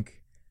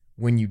think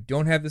when you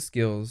don't have the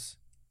skills,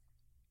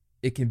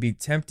 it can be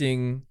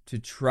tempting to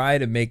try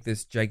to make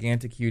this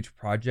gigantic, huge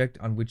project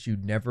on which you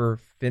never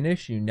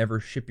finish, you never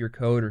ship your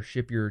code or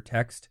ship your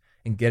text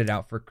and get it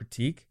out for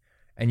critique,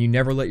 and you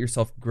never let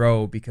yourself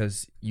grow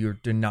because you're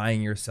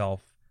denying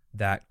yourself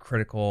that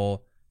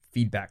critical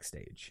feedback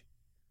stage.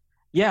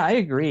 Yeah, I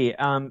agree.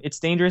 It's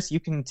dangerous. You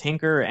can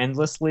tinker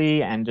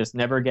endlessly and just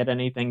never get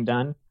anything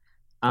done.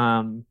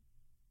 Um,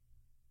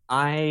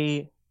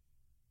 I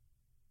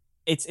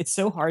it's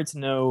so hard to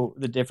know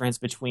the difference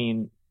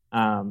between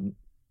um,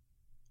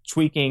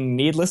 tweaking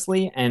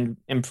needlessly and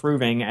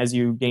improving as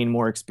you gain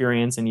more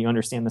experience and you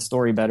understand the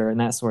story better and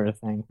that sort of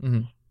thing.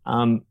 Mm-hmm.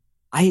 Um,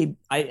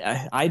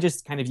 I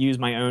just kind of use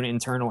my own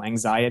internal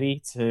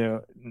anxiety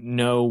to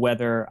know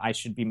whether I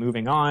should be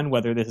moving on,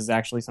 whether this is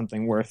actually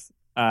something worth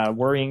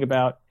worrying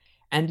about.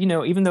 And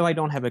even though I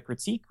don't have a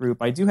critique group,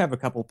 I do have a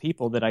couple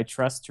people that I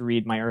trust to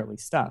read my early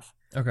stuff.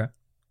 Okay.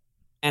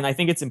 And I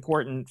think it's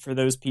important for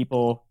those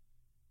people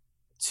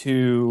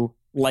to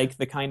like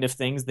the kind of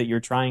things that you're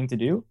trying to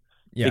do,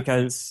 Yeah.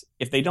 because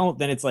if they don't,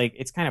 then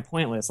it's kind of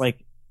pointless.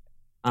 Like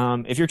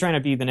if you're trying to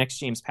be the next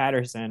James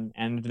Patterson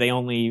and they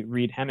only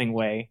read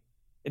Hemingway,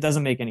 it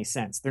doesn't make any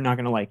sense. They're not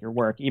going to like your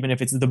work, even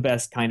if it's the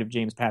best kind of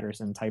James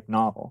Patterson type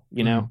novel,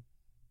 you Mm-hmm. know?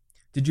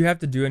 Did you have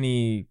to do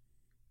any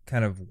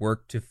kind of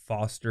work to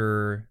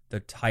foster the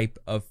type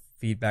of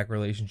feedback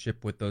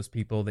relationship with those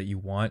people that you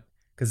want?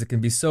 Because it can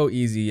be so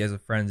easy as a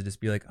friend to just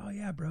be like, "Oh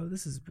yeah, bro,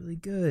 this is really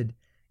good.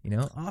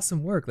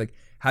 Awesome work." Like,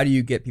 how do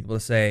you get people to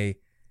say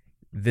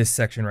this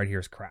section right here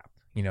is crap?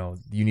 You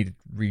need to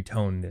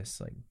retone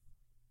this. Like,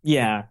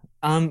 Yeah.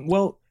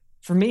 Well,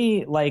 for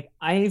me, like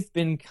I've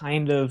been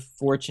kind of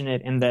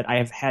fortunate in that I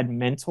have had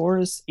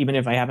mentors, even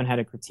if I haven't had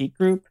a critique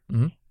group.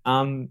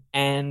 mm-hmm.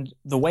 And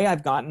the way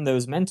I've gotten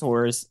those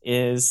mentors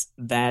is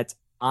that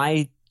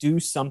I do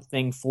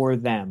something for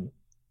them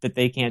that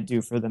they can't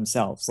do for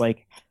themselves.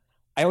 Like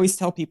I always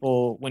tell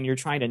people, when you're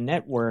trying to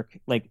network,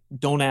 like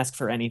don't ask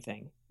for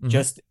anything. Mm-hmm.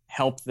 Just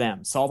help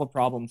them, solve a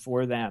problem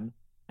for them.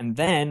 And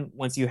then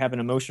once you have an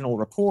emotional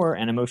rapport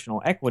and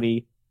emotional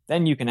equity,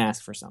 then you can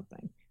ask for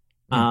something.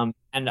 Mm.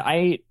 And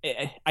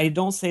I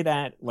don't say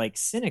that like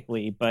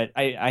cynically, but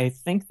I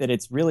think that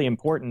it's really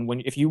important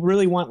when if you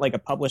really want like a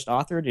published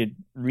author to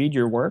read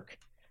your work,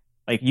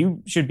 like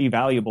you should be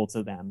valuable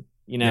to them.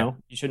 Yeah.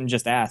 You shouldn't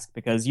just ask,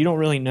 because you don't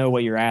really know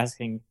what you're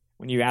asking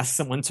when you ask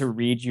someone to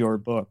read your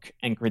book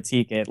and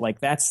critique it.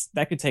 Like that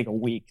could take a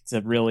week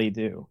to really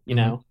do,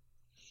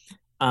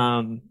 Mm-hmm.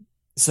 Um,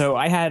 so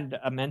I had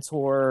a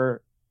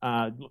mentor,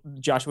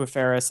 Joshua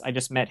Ferris. I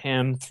just met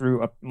him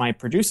through my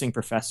producing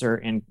professor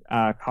in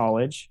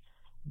college.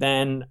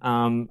 Then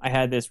I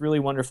had this really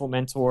wonderful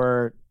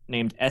mentor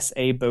named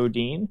S.A.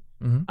 Bodine.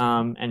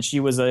 Mm-hmm. And she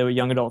was a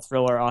young adult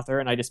thriller author,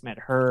 and I just met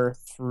her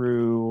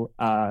through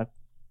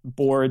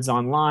boards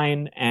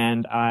online,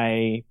 and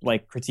I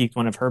like critiqued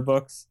one of her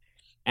books.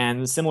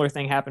 And a similar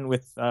thing happened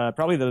with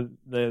probably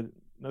the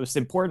most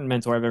important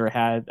mentor I've ever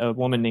had, a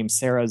woman named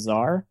Sarah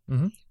Czar.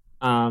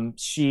 Mm-hmm.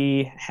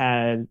 She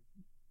had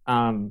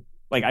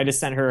like I just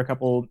sent her a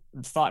couple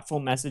thoughtful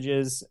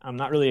messages. I'm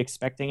not really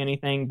expecting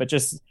anything, but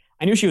just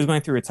I knew she was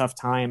going through a tough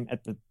time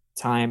at the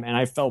time, and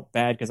I felt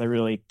bad because I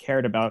really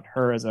cared about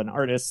her as an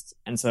artist,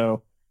 and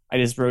so I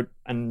just wrote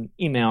an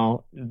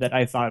email that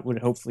I thought would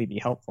hopefully be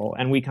helpful.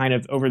 And we kind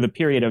of, over the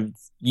period of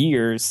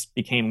years,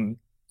 became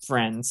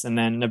friends. And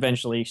then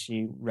eventually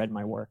she read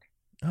my work.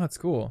 Oh, that's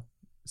cool.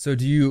 So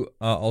do you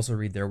also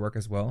read their work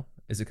as well?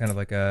 Is it kind of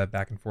like a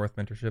back and forth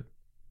mentorship?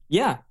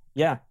 Yeah,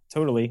 yeah,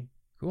 totally.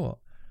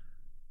 Cool.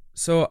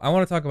 So I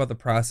want to talk about the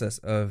process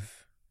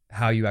of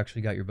how you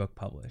actually got your book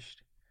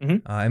published.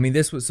 I mean,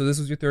 this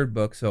was your third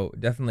book, so it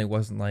definitely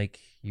wasn't like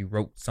you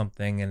wrote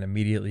something and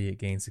immediately it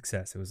gained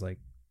success. It was like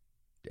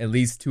at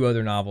least 2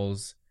 other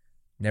novels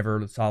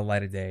never saw the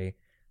light of day.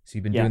 So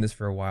you've been doing this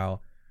for a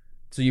while.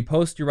 So you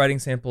post your writing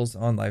samples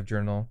on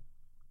LiveJournal,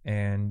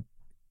 and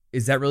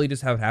is that really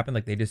just how it happened?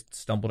 Like they just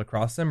stumbled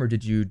across them, or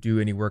did you do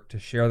any work to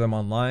share them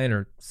online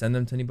or send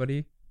them to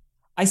anybody?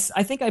 I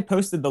think I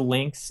posted the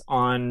links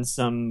on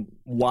some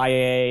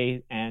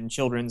YA and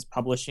children's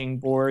publishing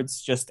boards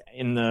just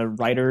in the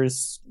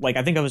writers. Like,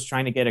 I think I was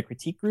trying to get a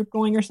critique group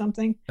going or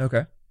something.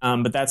 Okay.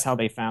 But that's how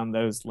they found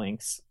those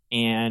links.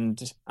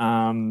 And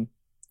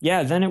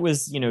yeah, then it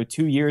was,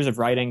 2 years of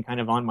writing kind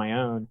of on my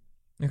own.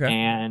 Okay.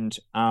 And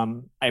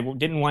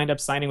didn't wind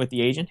up signing with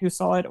the agent who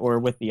saw it or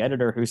with the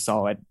editor who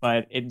saw it,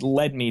 but it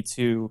led me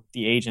to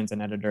the agent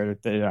and editor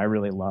that I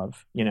really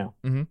love,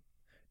 Mm-hmm.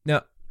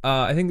 Now,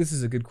 I think this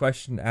is a good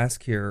question to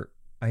ask here.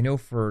 I know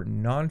for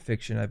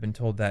nonfiction, I've been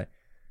told that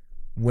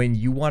when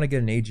you want to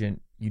get an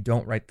agent, you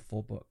don't write the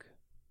full book.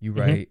 You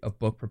write a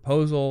book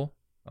proposal,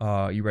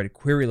 you write a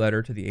query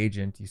letter to the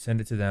agent, you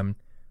send it to them.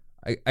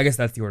 I guess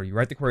that's the order. You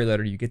write the query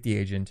letter, you get the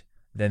agent,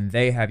 then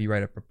they have you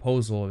write a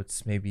proposal.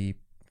 It's maybe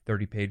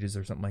 30 pages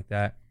or something like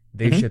that.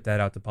 They ship that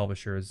out to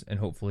publishers, and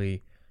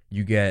hopefully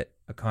you get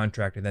a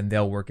contract, and then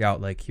they'll work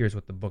out like, here's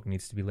what the book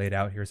needs to be laid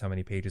out, here's how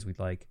many pages we'd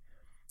like.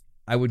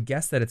 I would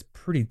guess that it's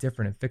pretty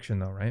different in fiction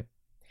though, right?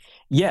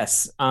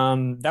 Yes.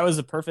 That was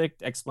a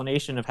perfect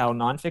explanation of how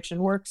nonfiction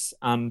works.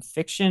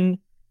 Fiction,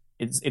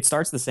 it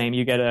starts the same.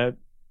 You get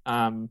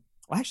well,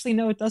 actually,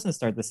 no, it doesn't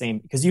start the same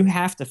because you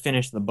have to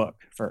finish the book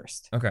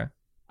first. Okay.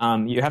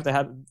 You have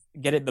to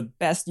get it the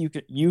best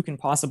you can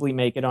possibly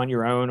make it on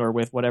your own or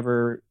with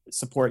whatever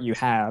support you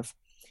have.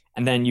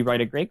 And then you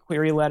write a great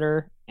query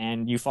letter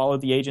and you follow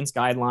the agent's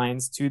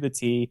guidelines to the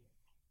T.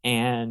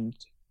 And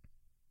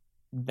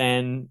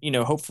then,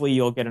 hopefully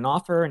you'll get an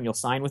offer and you'll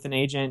sign with an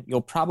agent. You'll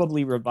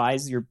probably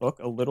revise your book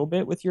a little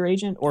bit with your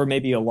agent, or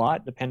maybe a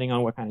lot, depending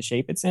on what kind of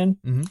shape it's in.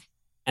 Mm-hmm.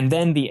 And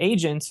then the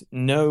agent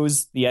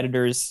knows the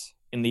editors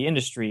in the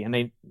industry and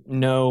they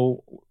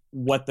know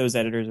what those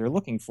editors are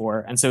looking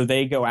for. And so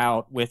they go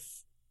out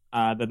with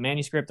the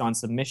manuscript on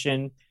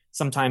submission.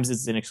 Sometimes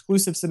it's an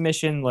exclusive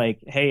submission, like,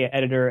 hey,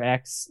 editor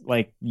X,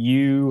 like,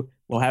 you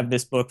will have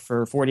this book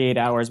for 48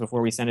 hours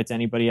before we send it to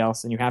anybody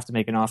else, and you have to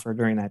make an offer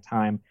during that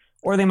time.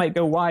 Or they might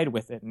go wide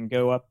with it and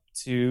go up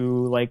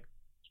to like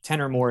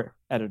 10 or more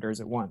editors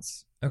at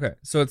once. Okay,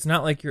 so it's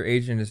not like your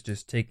agent is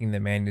just taking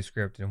the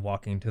manuscript and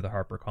walking to the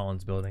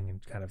HarperCollins building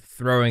and kind of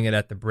throwing it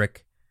at the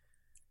brick.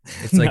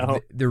 It's like No.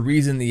 the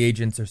reason the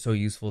agents are so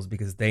useful is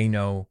because they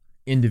know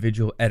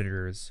individual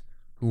editors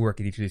who work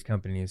at each of these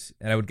companies.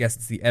 And I would guess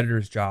it's the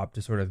editor's job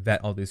to sort of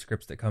vet all these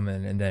scripts that come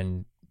in and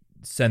then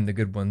send the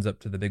good ones up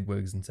to the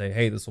bigwigs and say,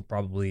 hey, this will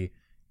probably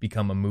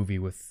become a movie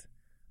with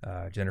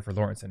Jennifer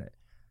Lawrence in it.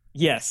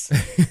 Yes.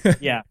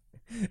 Yeah.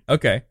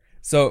 Okay.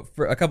 So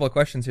for a couple of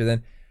questions here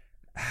then,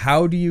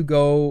 how do you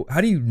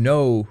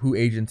know who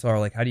agents are?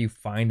 Like, how do you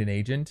find an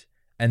agent?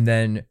 And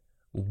then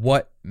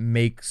what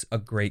makes a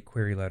great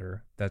query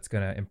letter that's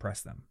going to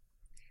impress them?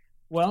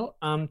 Well,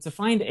 to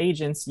find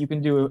agents, you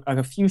can do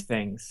a few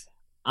things.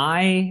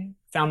 I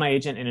found my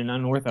agent in an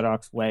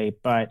unorthodox way,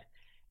 but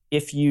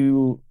if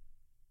you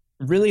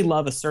really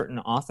love a certain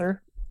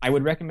author, I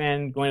would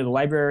recommend going to the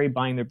library,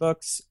 buying their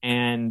books,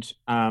 and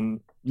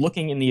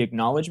looking in the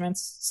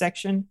acknowledgments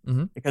section,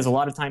 because a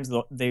lot of times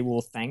they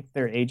will thank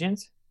their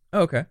agent.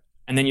 Oh, okay.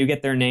 And then you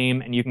get their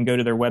name and you can go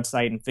to their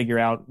website and figure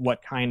out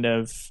what kind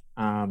of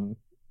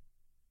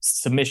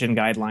submission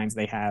guidelines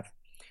they have.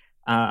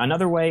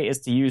 Another way is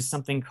to use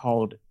something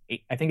called,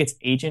 I think it's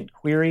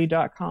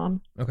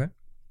agentquery.com. Okay.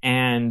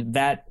 And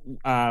that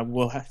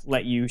will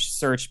let you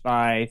search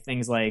by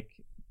things like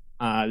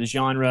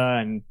genre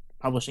and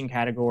publishing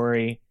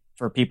category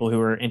for people who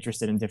are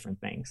interested in different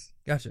things.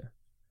 Gotcha.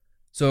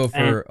 So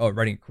for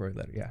writing a query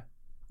letter, yeah.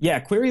 Yeah,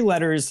 query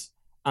letters,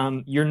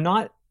 you're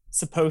not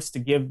supposed to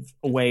give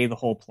away the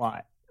whole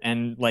plot.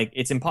 And like,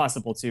 it's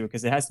impossible to,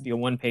 because it has to be a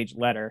one-page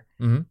letter.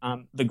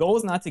 The goal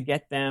is not to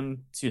get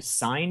them to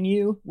sign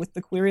you with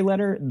the query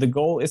letter. The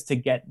goal is to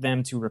get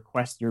them to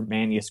request your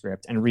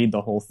manuscript and read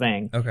the whole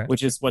thing, Okay.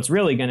 which is what's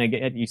really going to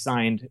get you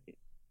signed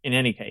in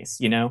any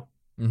case,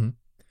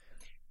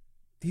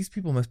 These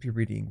people must be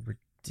reading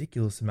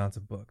ridiculous amounts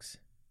of books.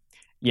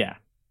 Yeah.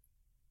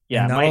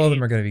 Yeah. And not all of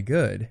them are going to be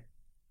good.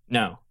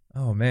 No.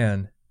 Oh,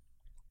 man.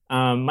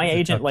 My That's a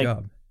agent, tough like,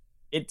 job.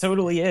 It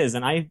totally is.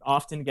 And I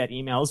often get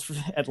emails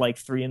at like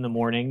 3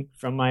 a.m.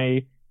 from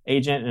my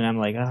agent, and I'm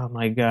like, oh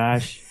my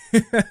gosh.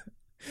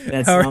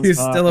 How are you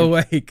still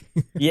awake?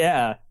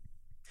 Yeah.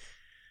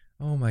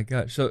 Oh my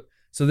gosh. So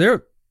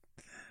they're,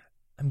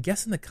 I'm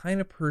guessing, the kind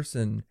of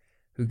person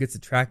who gets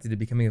attracted to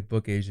becoming a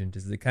book agent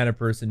is the kind of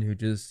person who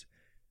just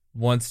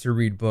wants to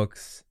read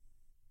books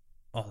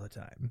all the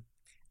time.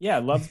 Yeah,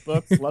 loves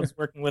books, loves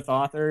working with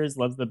authors,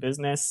 loves the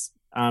business.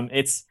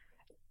 It's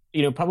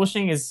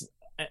publishing is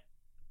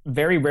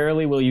very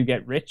rarely will you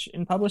get rich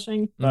in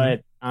publishing,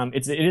 but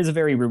it is a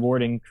very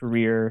rewarding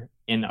career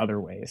in other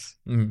ways.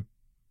 Mm-hmm.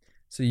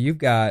 So you've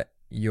got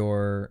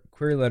your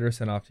query letter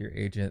sent off to your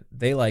agent.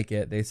 They like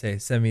it. They say,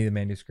 send me the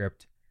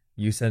manuscript.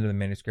 You send them the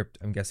manuscript.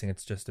 I'm guessing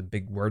it's just a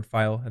big Word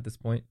file at this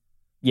point.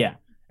 Yeah.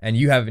 And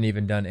you haven't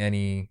even done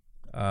any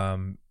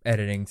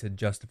editing to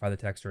justify the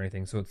text or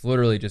anything. So it's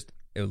literally just,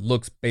 it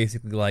looks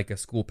basically like a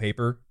school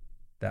paper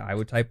that I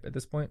would type at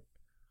this point.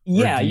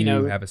 Yeah. Or do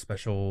you have a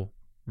special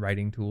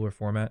writing tool or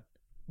format?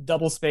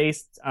 Double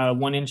spaced,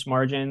 1-inch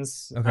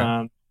margins,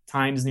 Okay.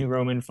 Times New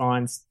Roman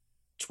fonts,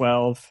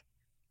 12.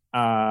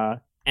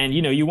 And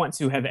you want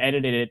to have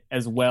edited it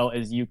as well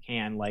as you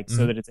can,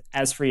 so that it's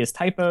as free as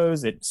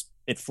typos.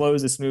 It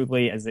flows as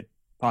smoothly as it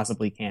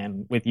possibly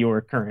can with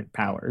your current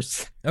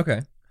powers.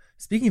 Okay.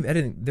 Speaking of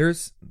editing,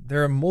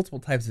 there are multiple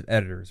types of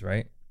editors,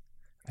 right?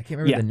 I can't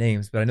remember the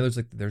names, but I know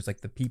there's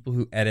the people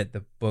who edit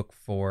the book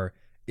for,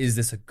 is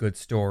this a good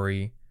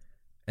story?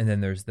 And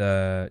then there's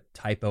the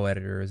typo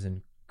editors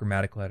and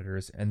grammatical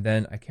editors, and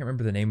then I can't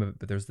remember the name of it,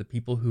 but there's the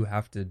people who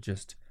have to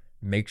just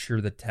make sure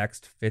the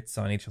text fits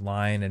on each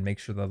line and make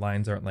sure the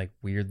lines aren't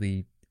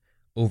weirdly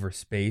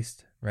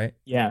overspaced, right?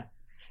 Yeah.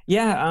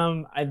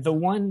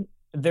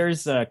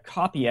 There's a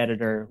copy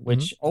editor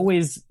which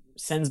always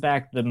sends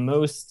back the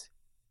most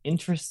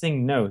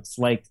interesting notes.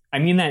 I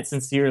mean that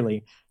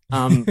sincerely.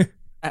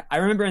 I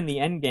remember in the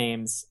end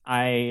games,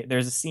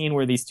 there's a scene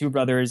where these two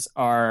brothers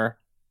are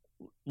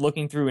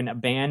looking through an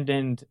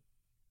abandoned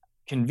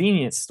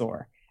convenience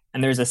store,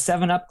 and there's a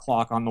 7-Up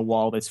clock on the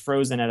wall that's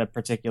frozen at a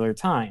particular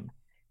time.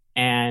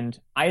 And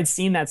I had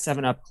seen that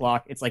 7-Up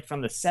clock. It's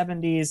from the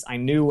 70s. I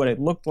knew what it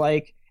looked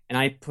like, and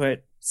I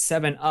put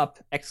 7-Up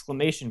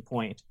exclamation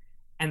point.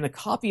 And the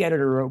copy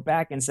editor wrote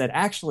back and said,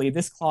 actually,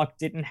 this clock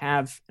didn't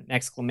have an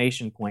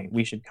exclamation point.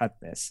 We should cut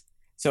this.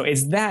 So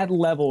it's that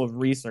level of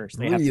research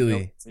they have to go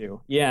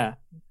into. Yeah.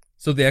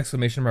 So the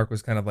exclamation mark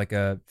was kind of like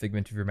a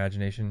figment of your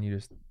imagination. You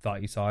just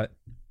thought you saw it?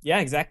 Yeah,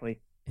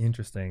 exactly.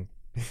 Interesting.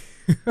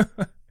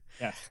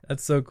 Yeah.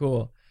 That's so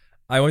cool.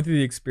 I went through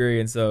the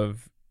experience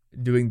of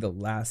doing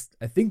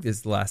I think this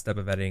is the last step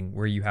of editing,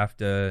 where you have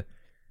to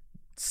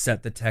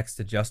set the text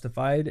to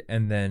justified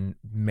and then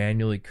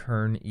manually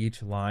kern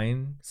each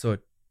line so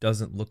it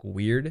doesn't look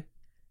weird.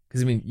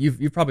 Because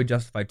you've probably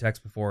justified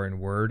text before in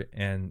Word,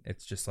 and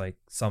it's just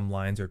some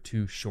lines are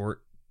too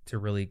short to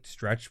really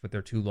stretch, but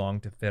they're too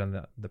long to fit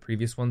on the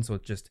previous one, so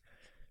it just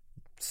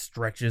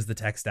stretches the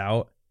text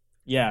out.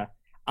 Yeah.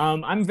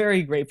 I'm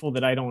very grateful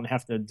that I don't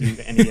have to do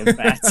any of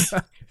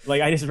that.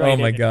 I just write oh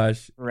my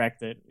gosh,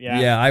 correct it. Yeah.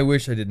 Yeah, I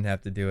wish I didn't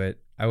have to do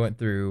it. I went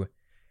through,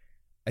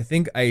 I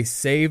think I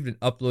saved and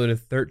uploaded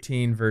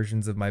 13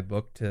 versions of my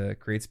book to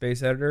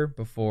CreateSpace Editor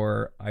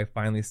before I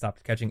finally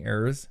stopped catching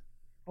errors.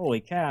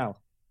 Holy cow.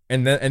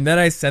 And then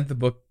I sent the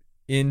book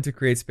into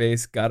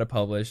CreateSpace, got it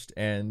published,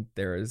 and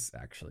there is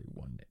actually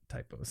one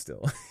typo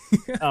still.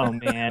 Oh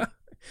man.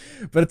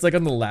 But it's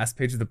on the last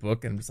page of the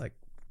book, and I'm just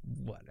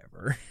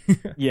whatever.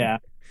 Yeah.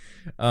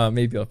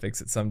 Maybe I'll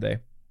fix it someday.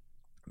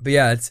 But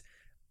yeah,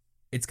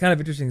 it's kind of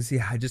interesting to see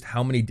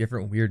how many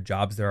different weird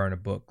jobs there are in a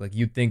book.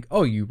 You'd think,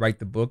 oh, you write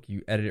the book,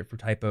 you edit it for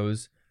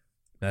typos,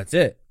 that's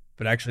it.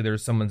 But actually,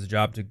 there's someone's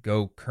job to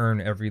go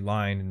kern every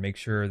line and make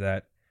sure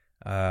that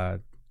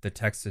the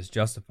text is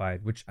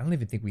justified, which I don't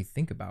even think we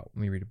think about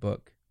when we read a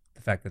book.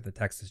 The fact that the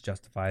text is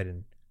justified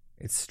and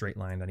it's straight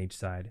lined on each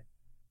side.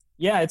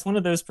 Yeah, it's one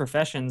of those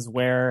professions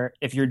where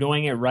if you're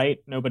doing it right,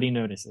 nobody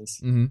notices.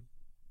 Mm-hmm.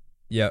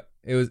 Yeah,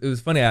 it was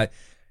funny. I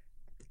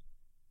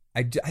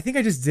think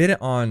I just did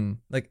it on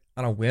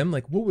a whim.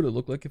 What would it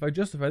look like if I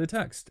justify the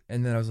text?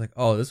 And then I was like,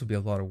 oh, this would be a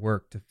lot of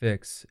work to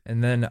fix.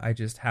 And then I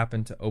just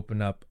happened to open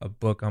up a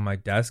book on my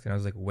desk, and I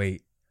was like,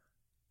 wait,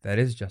 that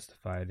is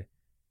justified.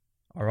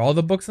 Are all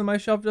the books on my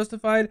shelf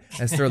justified?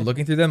 And I started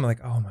looking through them. I'm like,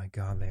 oh my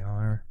God, they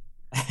are.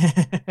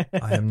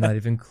 I am not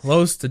even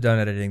close to done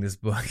editing this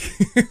book.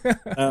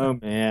 Oh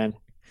man.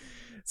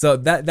 So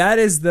that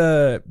is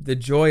the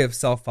joy of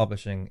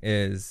self-publishing,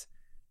 is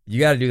you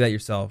got to do that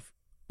yourself,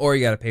 or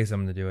you got to pay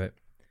someone to do it.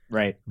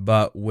 Right.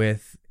 But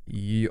with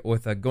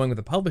going with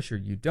a publisher,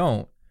 you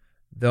don't.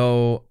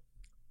 Though,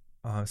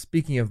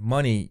 speaking of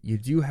money, you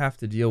do have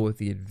to deal with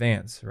the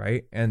advance,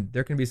 right? And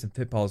there can be some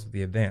pitfalls with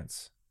the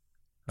advance,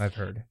 I've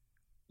heard.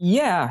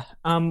 Yeah.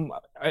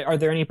 Are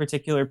there any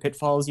particular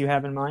pitfalls you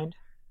have in mind?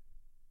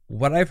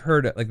 What I've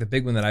heard, the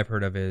big one that I've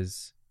heard of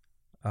is,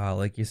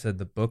 like you said,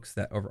 the books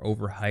that are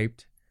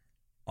overhyped,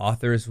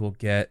 authors will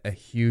get a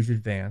huge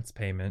advance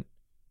payment,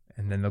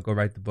 and then they'll go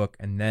write the book,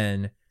 and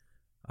then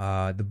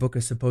the book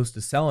is supposed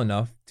to sell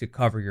enough to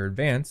cover your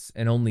advance,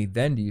 and only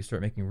then do you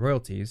start making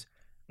royalties.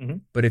 Mm-hmm.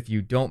 But if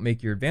you don't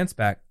make your advance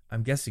back,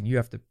 I'm guessing you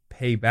have to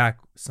pay back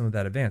some of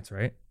that advance,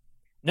 right?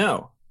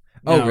 No.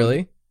 Oh,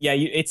 really? Yeah,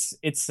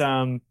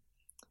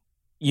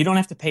 you don't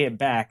have to pay it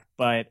back,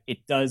 but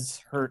it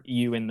does hurt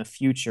you in the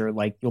future.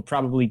 Like you'll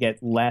probably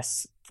get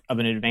less of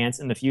an advance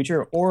in the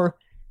future, or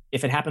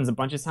if it happens a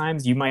bunch of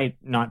times, you might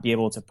not be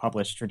able to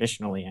publish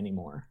traditionally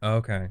anymore.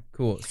 Okay,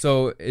 cool.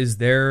 So is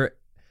there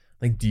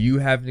like do you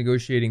have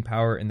negotiating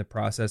power in the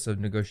process of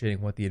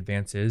negotiating what the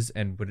advance is,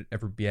 and would it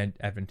ever be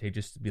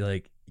advantageous to be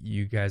like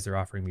you guys are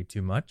offering me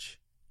too much?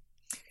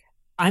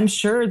 I'm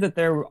sure that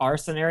there are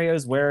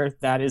scenarios where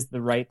that is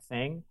the right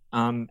thing.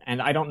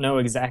 And I don't know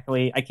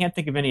exactly, I can't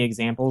think of any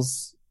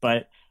examples,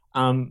 but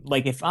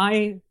like if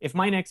my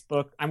next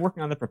book, I'm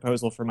working on the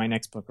proposal for my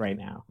next book right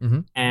now.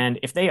 Mhm. And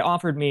if they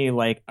offered me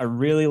like a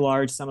really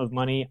large sum of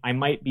money, I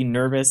might be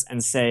nervous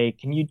and say,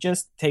 can you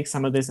just take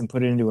some of this and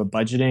put it into a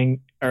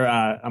budgeting or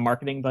a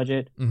marketing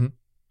budget? Mhm.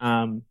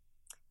 Um,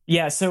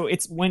 yeah, so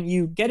it's when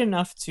you get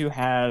enough to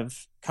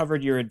have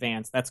covered your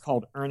advance, that's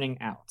called earning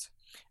out.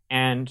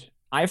 And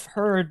I've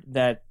heard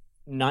that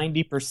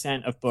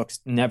 90% of books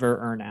never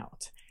earn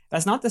out.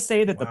 That's not to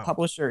say that the Wow.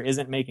 publisher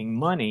isn't making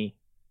money,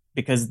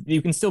 because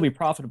you can still be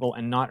profitable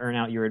and not earn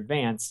out your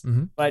advance,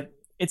 Mhm. but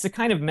it's a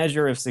kind of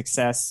measure of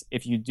success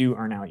if you do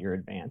earn out your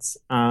advance.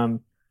 The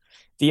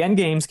end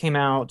games came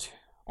out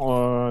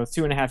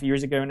 2.5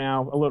 years ago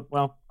now, a little,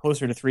 well,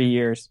 closer to 3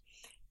 years.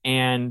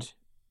 And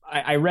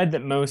I read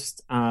that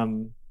most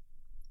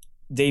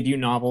debut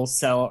novels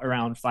sell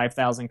around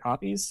 5,000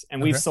 copies,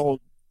 and we've Okay.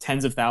 sold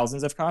tens of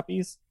thousands of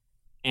copies.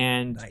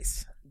 And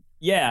Nice.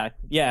 yeah,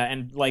 yeah,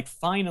 and like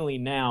finally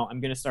now I'm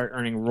going to start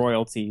earning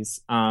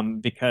royalties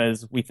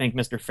because we think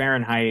Mr.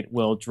 Fahrenheit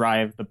will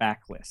drive the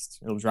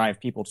backlist. It'll drive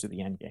people to the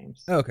end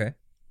games. Okay.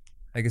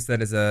 I guess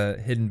that is a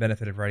hidden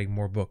benefit of writing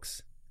more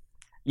books,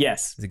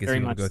 Yes, is it gets very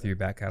people to much go so. through your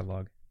back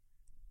catalog.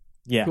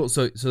 Yeah. Cool.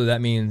 So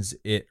that means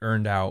it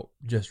earned out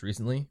just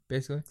recently,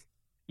 basically.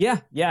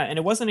 Yeah, yeah, and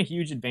it wasn't a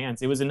huge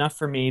advance. It was enough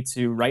for me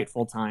to write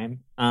full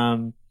time.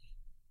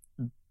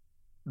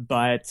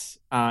 But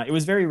it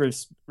was very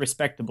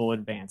respectable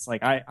advance.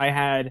 Like I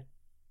had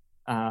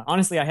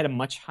honestly, I had a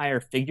much higher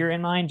figure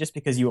in mind just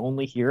because you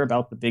only hear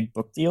about the big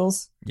book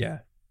deals. Yeah.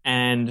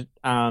 And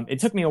it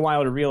took me a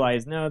while to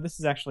realize, no, this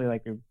is actually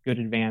like a good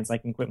advance. I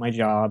can quit my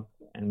job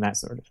and that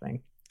sort of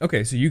thing.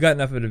 Okay, so you got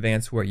enough of an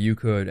advance where you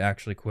could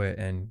actually quit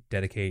and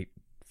dedicate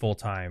full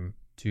time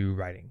to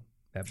writing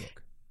that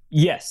book.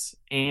 Yes.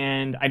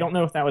 And I don't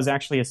know if that was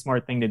actually a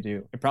smart thing to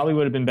do. It probably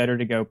would have been better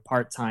to go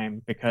part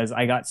time because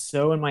I got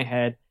so in my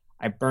head.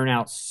 I burnt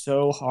out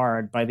so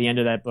hard by the end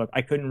of that book.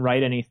 I couldn't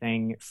write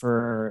anything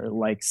for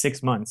like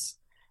 6 months.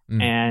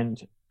 Mm.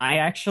 And I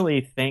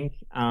actually think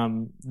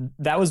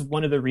that was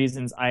one of the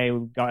reasons I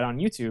got on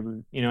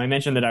YouTube. You know, I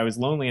mentioned that I was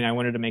lonely and I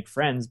wanted to make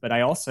friends, but I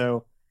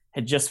also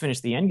had just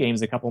finished the end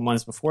games a couple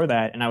months before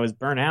that, and I was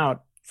burnt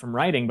out from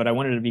writing, but I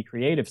wanted to be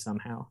creative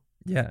somehow.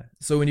 Yeah.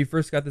 So when you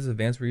first got this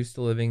advance, were you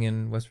still living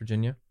in West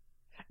Virginia?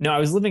 No, I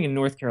was living in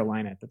North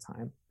Carolina at the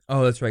time.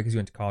 Oh, that's right, because you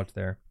went to college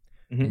there.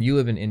 Hmm. And you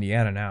live in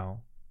Indiana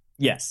now.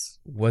 Yes.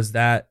 Was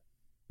that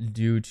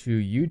due to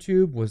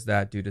YouTube? Was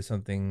that due to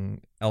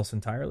something else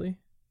entirely?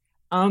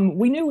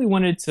 We knew we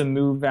wanted to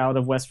move out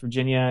of West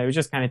Virginia. It was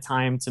just kind of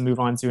time to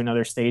move on to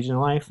another stage in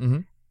life.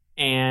 Mm-hmm.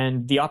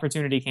 And the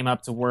opportunity came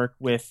up to work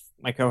with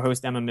my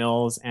co-host Emma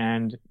Mills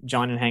and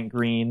John and Hank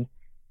Green.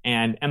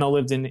 And Emma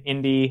lived in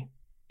Indy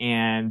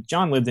and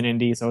John lived in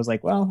Indy. So I was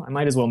like, well, I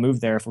might as well move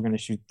there if we're going to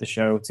shoot the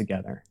show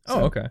together. Oh,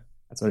 So okay.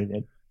 that's what I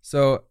did.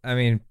 So, I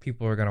mean,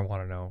 people are going to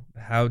want to know,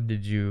 how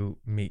did you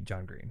meet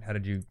John Green? How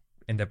did you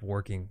end up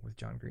working with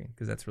John Green?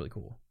 Because that's really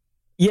cool.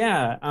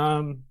 Yeah.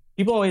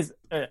 People always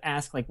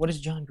ask, like, what is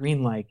John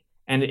Green like?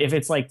 And if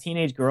it's like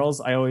teenage girls,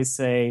 I always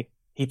say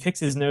he picks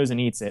his nose and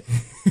eats it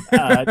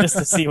just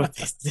to see what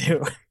they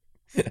do.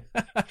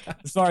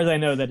 As far as I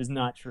know, that is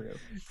not true.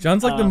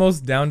 John's like the Um,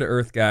 most down to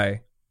earth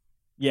guy.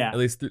 Yeah. At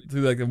least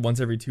through like the once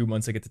every 2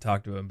 months I get to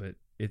talk to him. But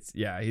it's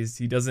yeah,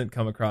 he doesn't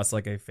come across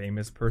like a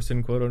famous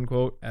person, quote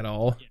unquote, at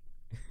all.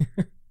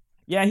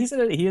 Yeah,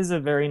 he is a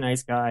very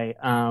nice guy.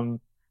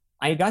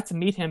 I got to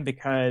meet him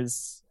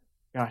because,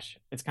 gosh,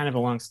 it's kind of a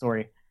long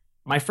story.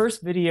 My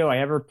first video I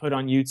ever put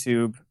on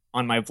YouTube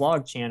on my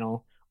vlog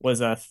channel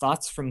was a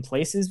Thoughts from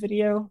Places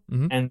video,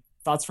 Mhm. and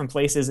Thoughts from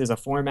Places is a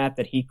format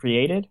that he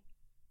created.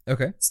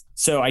 Okay.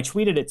 So I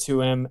tweeted it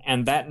to him,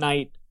 and that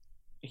night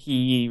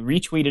he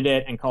retweeted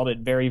it and called it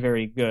very,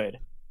 very good.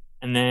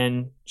 And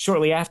then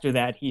shortly after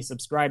that, he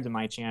subscribed to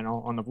my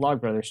channel on the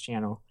Vlogbrothers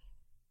channel.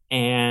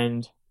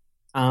 And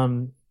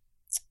um,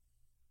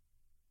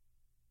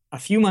 a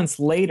few months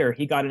later,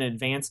 he got an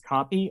advanced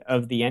copy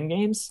of the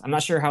Endgames. I'm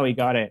not sure how he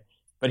got it,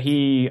 but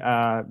he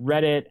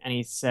read it and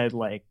he said,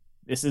 like,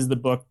 this is the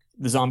book,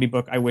 the zombie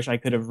book I wish I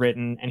could have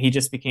written. And he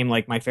just became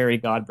like my fairy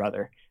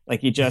godbrother.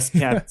 Like, he just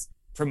kept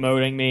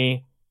promoting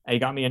me. He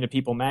got me into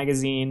People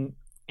magazine.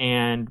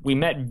 And we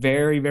met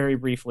very, very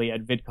briefly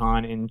at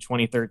VidCon in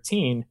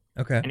 2013.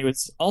 Okay. And it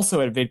was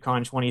also at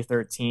VidCon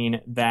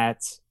 2013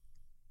 that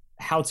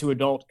How to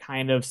Adult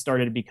kind of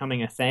started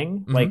becoming a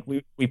thing. Mhm. Like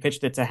we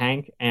pitched it to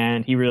Hank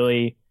and he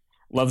really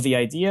loved the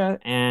idea.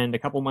 And a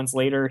couple months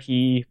later,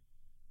 he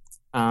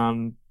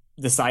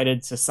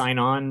decided to sign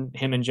on,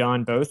 him and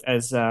John both,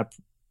 as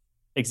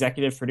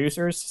executive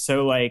producers.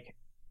 So like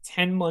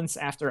 10 months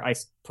after I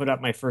put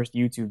up my first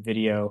YouTube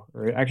video,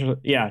 or actually,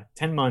 yeah,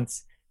 10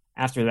 months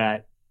after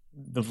that,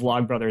 the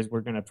Vlogbrothers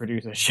were going to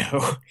produce a show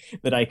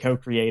that I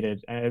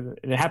co-created. And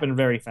it happened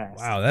very fast.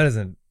 Wow, that is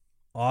an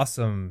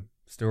awesome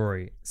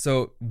story.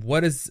 So,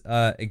 what does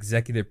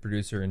executive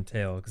producer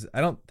entail? Because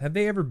I don't have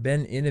they ever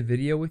been in a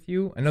video with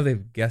you? I know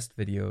they've guest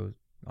videos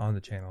on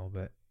the channel,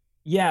 but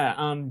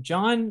Yeah,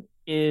 John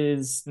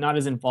is not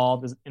as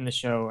involved in the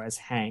show as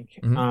Hank,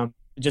 Mhm.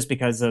 just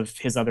because of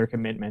his other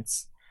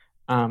commitments.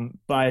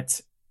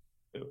 But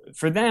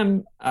for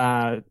them,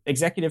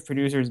 executive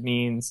producers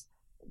means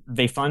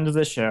they fund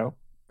the show.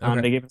 Okay,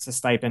 They give us a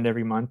stipend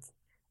every month.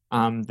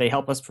 They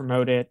help us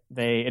promote it.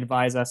 They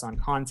advise us on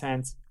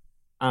content.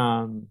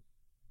 Um,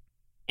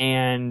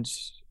 and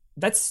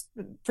that's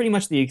pretty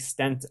much the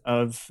extent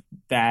of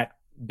that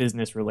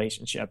business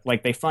relationship.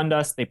 Like they fund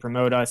us, they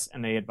promote us,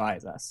 and they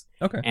advise us.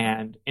 okay,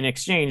 And in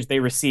exchange, they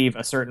receive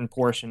a certain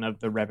portion of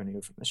the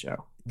revenue from the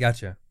show.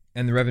 gotcha.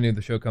 And the revenue of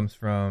the show comes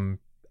from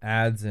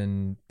ads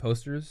and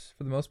posters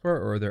for the most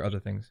part, or are there other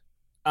things?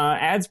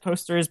 Ads,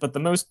 posters, but the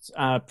most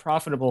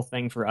profitable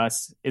thing for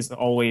us is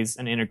always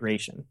an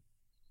integration.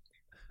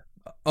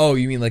 Oh,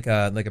 you mean like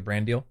a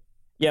brand deal?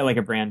 Yeah, like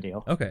a brand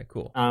deal. Okay,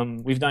 cool.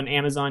 We've done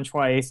Amazon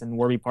twice and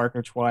Warby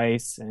Parker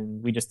twice,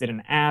 and we just did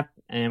an app,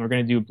 and we're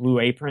going to do Blue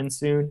Apron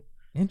soon.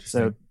 Interesting.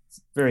 So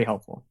it's very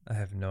helpful. I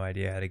have no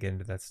idea how to get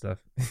into that stuff.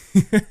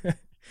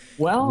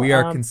 Well, We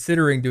are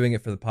considering doing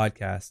it for the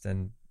podcast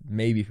and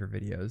maybe for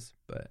videos,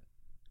 but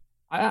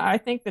I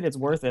think that it's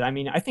worth it. I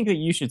mean, I think that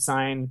you should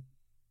sign.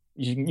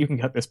 You can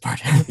cut this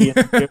part out of the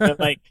interview, but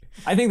like,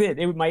 I think that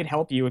it might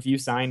help you if you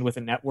signed with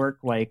a network,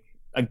 like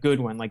a good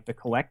one, like The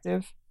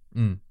Collective.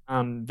 mm,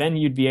 Then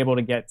you'd be able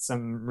to get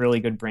some really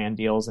good brand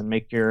deals and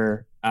make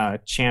your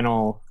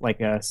channel like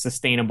a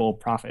sustainable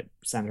profit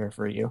center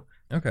for you.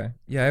 okay.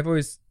 Yeah, I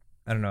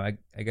don't know.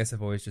 I guess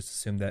I've always just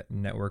assumed that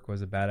network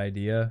was a bad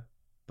idea,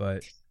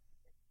 but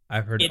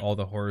I've heard It, all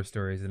the horror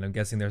stories, and I'm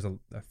guessing there's a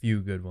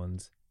few good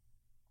ones.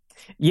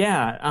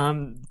 yeah,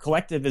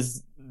 Collective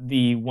is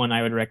the one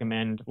I would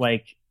recommend.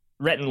 Like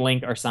Rhett and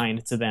Link are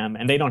signed to them,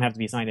 and they don't have to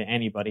be signed to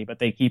anybody, but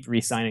they keep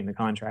re-signing the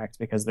contract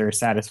because they're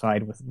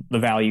satisfied with the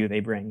value they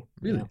bring.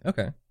 Really?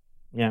 Okay.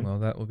 Yeah. Well,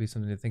 that will be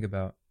something to think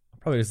about. I'll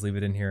probably just leave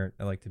it in here.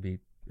 I like to be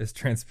as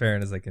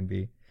transparent as I can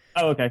be.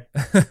 Oh, okay.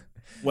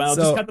 Well,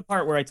 just So, cut the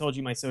part where I told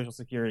you my social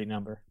security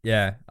number.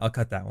 yeah, I'll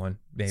cut that one,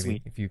 maybe,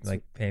 Sweet. if you Sweet.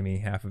 like pay me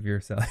half of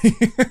your salary.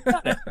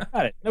 Got it.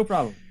 Got it. No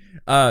problem.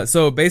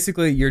 So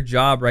basically, your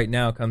job right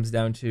now comes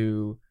down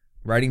to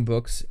writing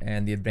books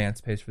and the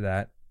advance pays for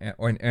that,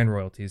 and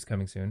royalties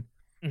coming soon,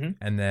 Mhm.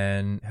 and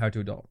then How to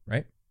Adult,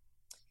 right?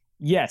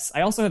 Yes,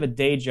 I also have a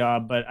day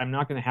job, but I'm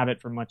not going to have it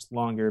for much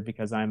longer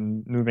because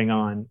I'm moving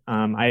on.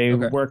 I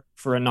Okay. work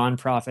for a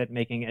nonprofit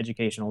making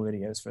educational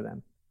videos for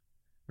them.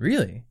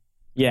 Really?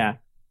 Yeah.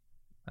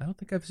 I don't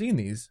think I've seen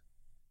these.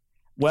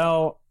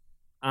 Well,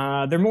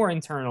 they're more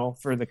internal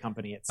for the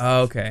company Oh,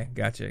 itself. okay,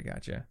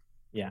 gotcha.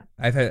 Yeah.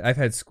 I've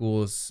had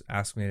schools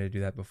ask me to do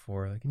that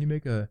before. Like, can you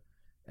make a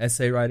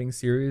essay writing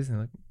series? And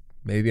I'm like,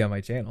 maybe on my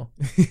channel.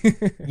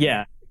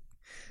 Yeah.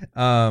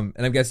 And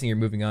I'm guessing you're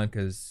moving on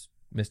because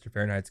Mr.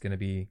 Fahrenheit's going to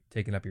be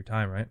taking up your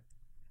time, right?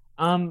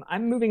 I'm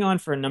moving on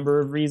for a number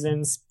of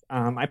reasons.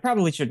 I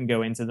probably shouldn't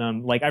go into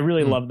them. Like, I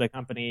really Hmm. love the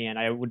company, and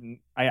I wouldn't.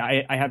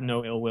 I have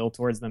no ill will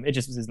towards them. It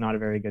just is not a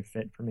very good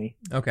fit for me.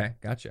 Okay,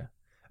 gotcha.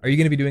 Are you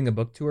going to be doing a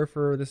book tour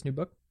for this new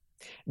book?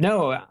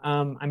 No,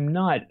 I'm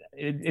not.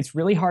 It's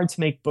really hard to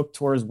make book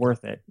tours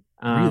worth it.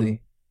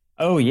 Really?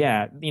 Oh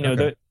yeah,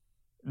 Okay.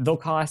 they'll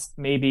cost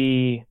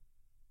maybe,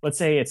 let's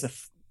say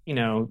it's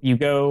you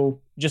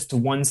go just to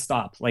one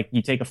stop, like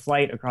you take a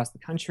flight across the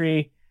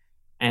country,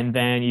 and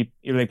then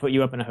they put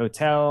you up in a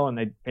hotel and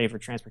they pay for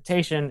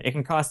transportation. It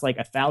can cost like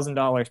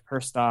 $1,000 per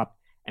stop,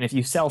 and if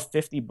you sell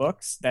 50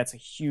 books, that's a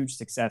huge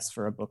success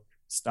for a book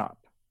stop.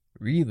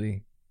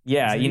 Really?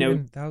 Yeah, Is that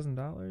even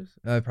 $1,000?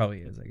 It probably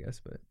is, I guess,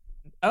 but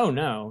oh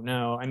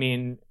no, I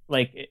mean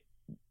like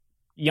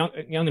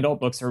young adult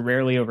books are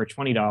rarely over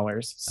 $20, oh,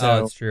 so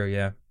that's true.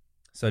 Yeah.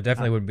 So it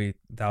definitely wouldn't be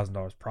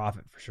 $1,000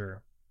 profit for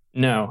sure.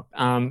 no.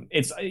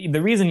 It's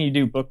the reason you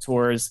do book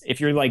tours. If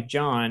you're like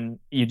John,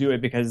 you do it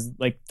because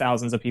like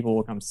thousands of people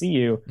will come see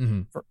you.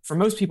 Hmm. For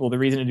most people, the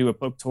reason to do a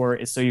book tour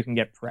is so you can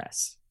get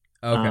press.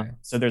 Okay.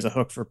 So there's a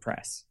hook for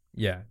press.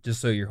 Yeah.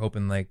 Just so you're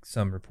hoping like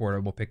some reporter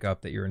will pick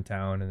up that you're in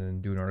town and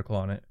then do an article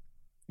on it.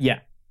 Yeah.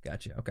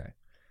 Gotcha. Okay.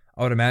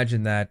 I would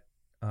imagine that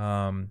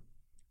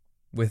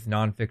with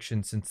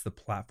nonfiction, since the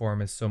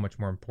platform is so much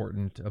more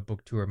important, a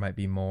book tour might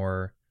be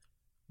more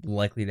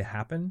likely to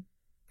happen.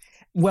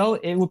 Well,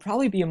 it would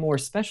probably be a more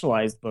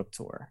specialized book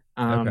tour.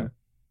 Okay.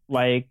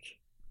 Like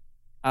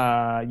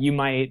you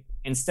might,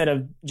 instead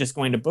of just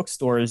going to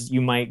bookstores,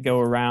 you might go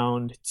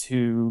around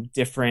to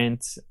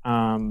different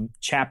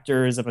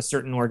chapters of a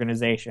certain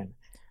organization.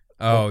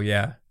 Oh,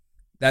 yeah.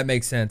 That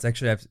makes sense.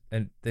 Actually,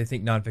 and they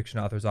think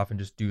nonfiction authors often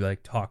just do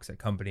like talks at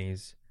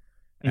companies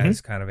Mhm.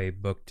 as kind of a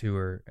book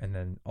tour and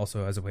then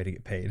also as a way to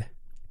get paid.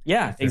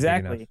 Yeah, if they're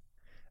big enough. exactly.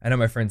 I know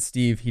my friend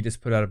Steve, he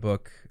just put out a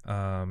book,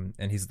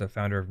 and he's the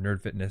founder of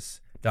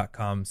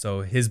nerdfitness.com.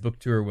 So his book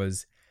tour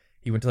was,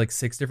 he went to like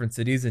 6 different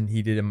cities and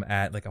he did them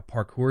at like a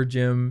parkour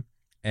gym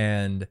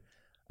and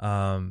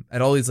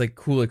at all these like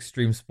cool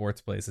extreme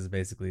sports places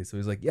basically. So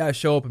he's like, yeah,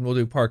 show up and we'll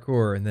do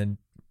parkour and then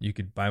you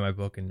could buy my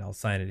book and I'll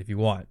sign it if you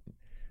want.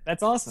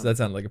 That's awesome. So that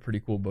sounded like a pretty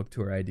cool book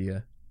tour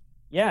idea.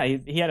 Yeah,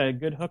 he had a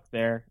good hook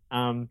there.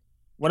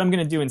 What I'm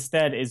going to do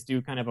instead is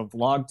do kind of a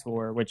vlog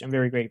tour, which I'm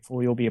very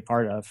grateful you'll be a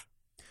part of.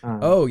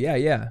 Oh,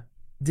 yeah.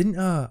 Didn't,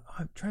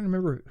 I'm trying to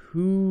remember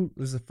who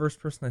was the first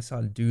person I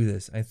saw do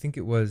this. I think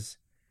it was,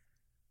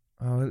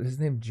 his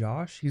name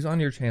Josh. He's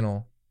on your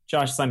channel.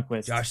 Josh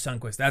Sundquist. Josh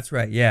Sundquist. That's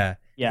right. Yeah.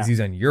 Yeah. 'Cause he's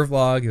on your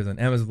vlog. He was on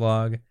Emma's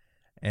vlog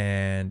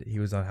and he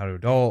was on How to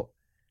Adult.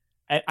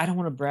 I don't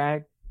want to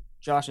brag.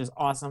 Josh is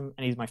awesome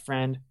and he's my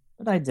friend,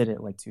 but I did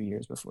it like 2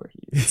 years before he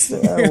did. So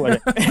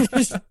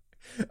whatever.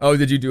 Oh,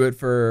 did you do it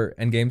for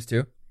Endgames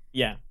too?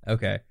 Yeah.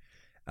 Okay.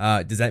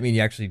 Does that mean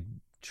you actually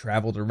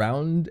traveled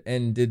around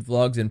and did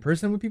vlogs in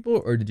person with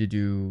people, or did you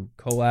do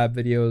collab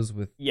videos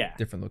with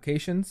different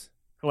locations?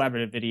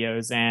 Collaborative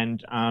videos,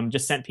 and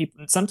just sent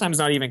people, sometimes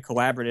not even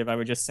collaborative. I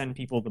would just send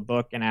people the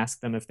book and ask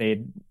them if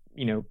they'd,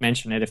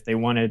 mention it if they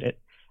wanted it,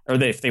 or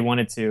if they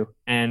wanted to.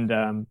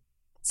 And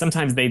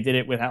sometimes they did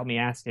it without me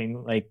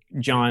asking. Like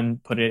John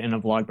put it in a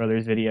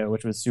Vlogbrothers video,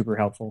 which was super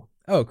helpful.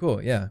 Oh,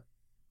 cool. Yeah.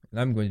 And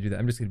I'm going to do that.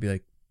 I'm just going to be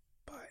like,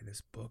 buy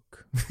this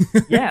book.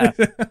 Yeah.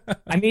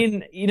 I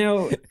mean,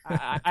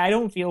 I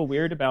don't feel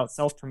weird about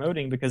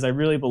self-promoting because I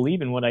really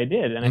believe in what I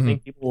did. And I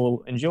think people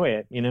will enjoy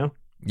it,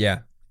 Yeah.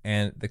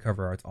 And the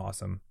cover art's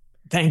awesome.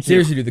 Thank you.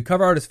 Seriously, dude, the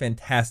cover art is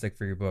fantastic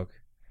for your book.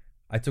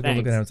 I took a look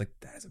at it and I was like,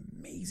 that is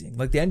amazing.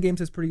 Like, the Endgames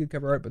has pretty good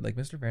cover art, but like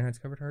Mr. Fahrenheit's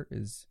cover art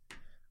is,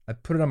 I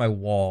put it on my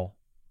wall.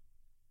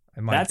 I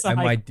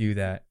might do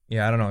that.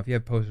 Yeah, I don't know if you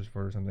have posters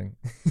for it or something.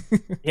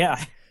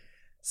 Yeah.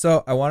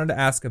 So I wanted to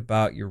ask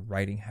about your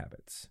writing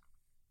habits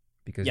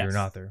because Yes. you're an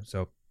author.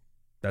 So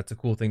that's a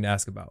cool thing to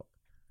ask about.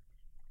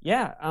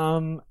 Yeah.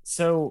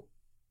 So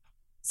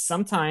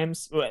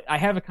sometimes I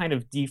have a kind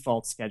of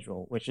default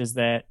schedule, which is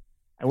that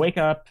I wake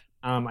up,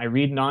 I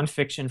read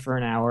nonfiction for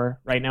an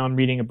hour. Right now I'm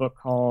reading a book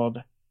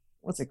called,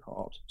 what's it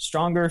called?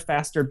 Stronger,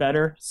 Faster,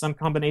 Better, some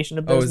combination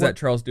of those. Oh, is that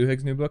Charles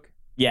Duhigg's new book?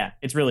 Yeah,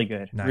 it's really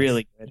good. Nice.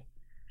 Really good.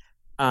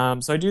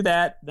 So I do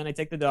that, then I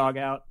take the dog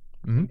out,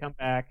 and come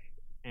back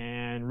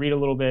and read a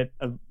little bit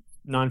of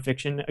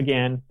nonfiction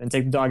again, then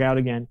take the dog out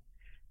again.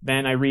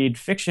 Then I read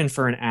fiction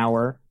for an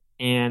hour,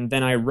 and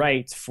then I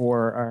write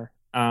for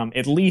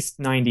at least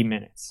 90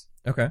 minutes.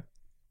 Okay.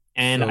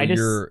 And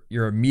so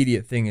your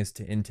immediate thing is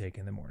to intake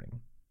in the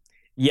morning.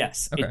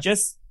 Yes. Okay.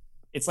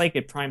 It's like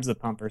it primes the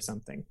pump or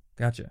something.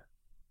 Gotcha.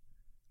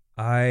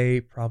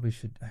 I probably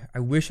should. I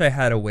wish I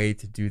had a way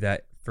to do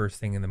that first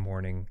thing in the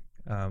morning.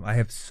 I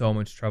have so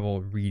much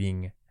trouble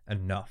reading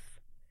enough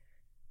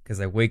because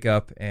I wake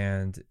up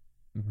and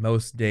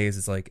most days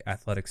it's like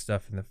athletic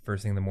stuff in the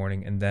first thing in the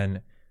morning, and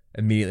then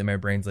immediately my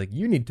brain's like,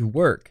 you need to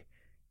work.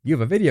 You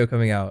have a video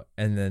coming out,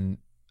 and then,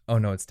 oh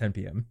no, it's 10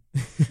 p.m.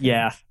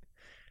 Yeah.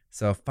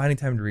 So finding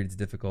time to read is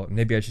difficult.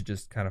 Maybe I should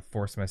just kind of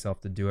force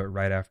myself to do it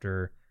right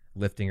after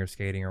lifting or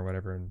skating or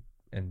whatever,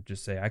 and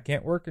just say, I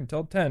can't work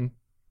until 10.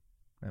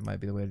 That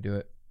might be the way to do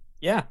it.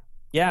 Yeah.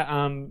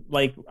 Yeah.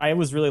 Like I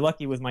was really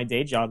lucky with my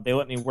day job. They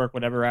let me work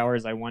whatever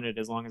hours I wanted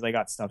as long as I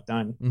got stuff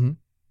done.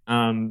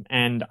 Mm-hmm.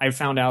 And I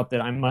found out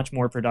that I'm much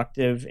more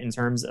productive in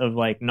terms of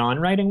like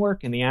non-writing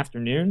work in the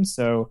afternoon.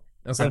 So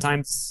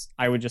sometimes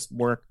I would just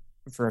work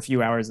for a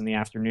few hours in the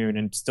afternoon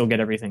and still get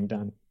everything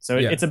done. So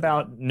it's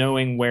about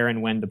knowing where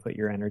and when to put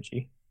your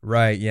energy.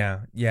 Right.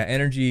 Yeah. Yeah.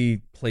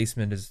 Energy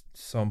placement is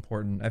so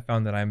important. I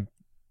found that I'm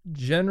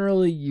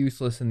generally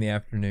useless in the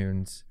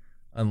afternoons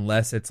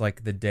unless it's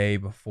like the day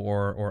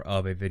before or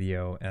of a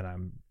video and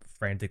I'm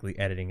frantically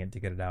editing it to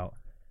get it out.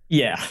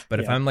 Yeah. But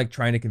if I'm like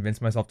trying to convince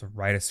myself to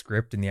write a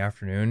script in the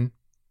afternoon,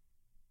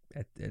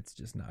 it's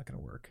just not going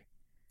to work.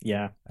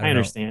 Yeah. I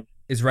understand.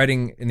 Is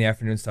writing in the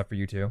afternoon stuff for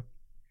you too?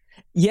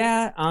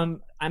 Yeah.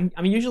 I'm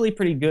usually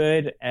pretty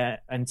good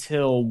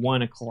until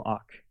 1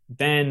 o'clock.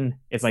 Then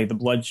it's like the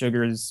blood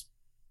sugar's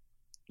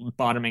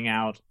bottoming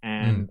out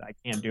and I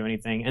can't do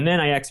anything. And then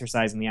I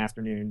exercise in the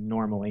afternoon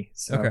normally.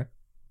 So. Okay.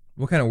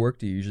 What kind of work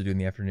do you usually do in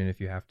the afternoon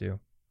if you have to?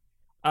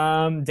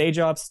 Day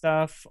job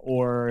stuff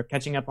or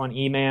catching up on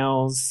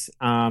emails,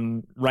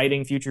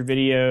 writing future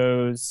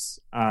videos,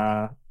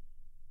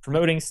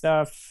 promoting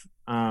stuff,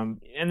 and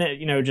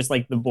then, just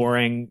like the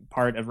boring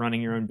part of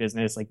running your own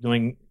business, like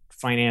doing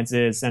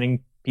finances,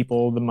 sending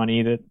people the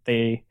money that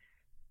they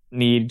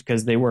need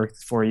because they work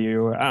for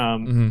you.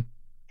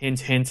 Hint,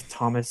 hint,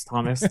 Thomas.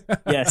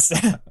 Yes.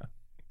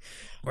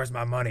 Where's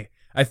my money?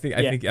 I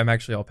think I'm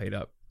actually all paid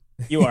up.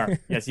 You are.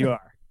 Yes, you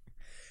are.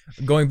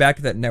 Going back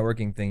to that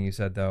networking thing you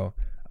said though,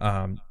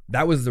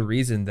 that was the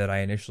reason that I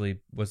initially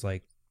was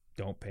like,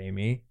 don't pay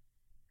me.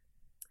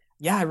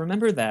 Yeah, I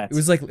remember that. It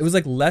was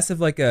like less of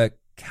like a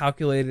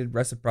calculated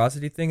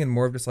reciprocity thing and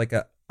more of just like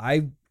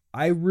I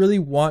really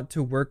want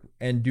to work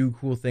and do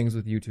cool things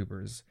with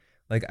YouTubers.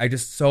 Like I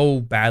just so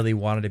badly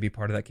wanted to be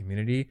part of that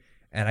community.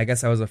 And I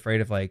guess I was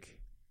afraid of like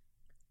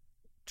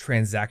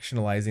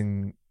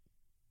transactionalizing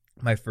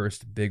my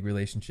first big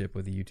relationship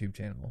with a YouTube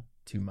channel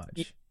too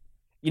much.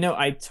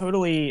 I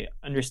totally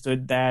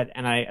understood that,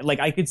 and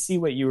I could see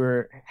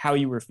how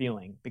you were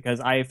feeling, because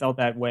I felt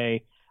that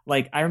way.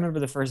 Like, I remember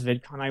the first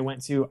VidCon I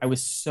went to, I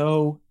was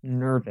so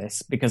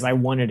nervous because I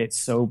wanted it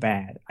so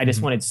bad. I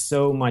just wanted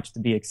so much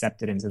to be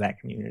accepted into that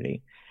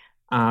community.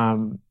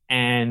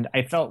 And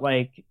I felt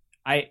like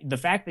the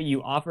fact that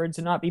you offered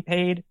to not be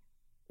paid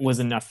was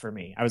enough for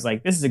me. I was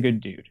like, this is a good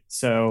dude.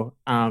 So,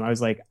 I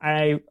was like,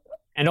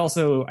 and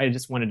also I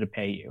just wanted to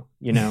pay you,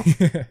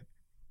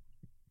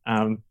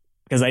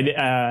 because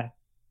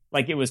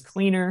like, it was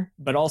cleaner,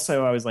 but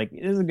also I was like,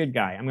 this is a good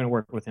guy. I'm going to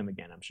work with him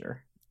again, I'm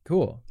sure.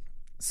 Cool.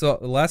 So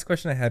the last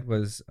question I had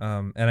was,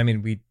 and I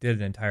mean, we did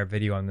an entire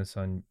video on this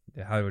on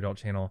the How to Adult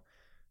channel,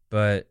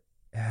 but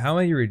how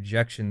many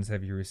rejections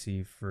have you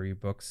received for your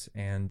books,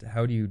 and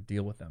how do you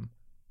deal with them?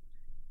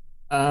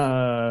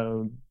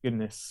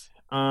 Goodness.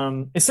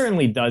 It's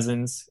certainly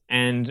dozens.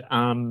 And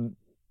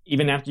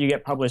even after you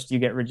get published, you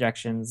get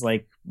rejections.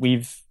 Like,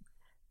 we've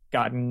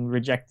gotten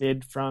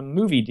rejected from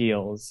movie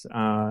deals.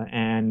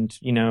 And,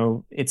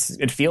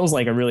 it feels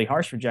like a really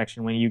harsh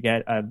rejection when you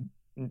get a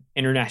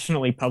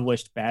internationally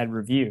published bad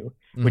review,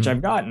 which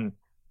I've gotten.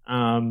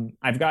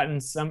 I've gotten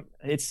some.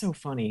 It's so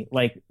funny.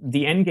 Like,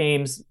 the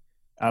Endgame's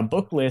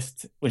book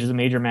list, which is a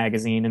major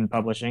magazine in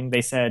publishing,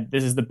 they said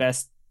this is the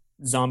best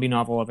zombie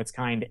novel of its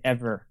kind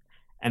ever.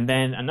 And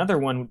then another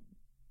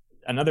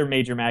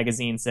major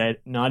magazine said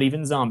not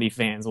even zombie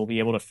fans will be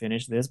able to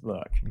finish this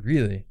book.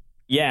 Really?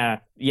 Yeah.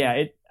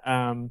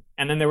 And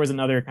then there was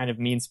another kind of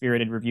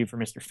mean-spirited review for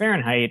Mr.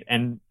 Fahrenheit,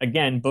 and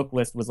again, book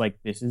list was like,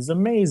 this is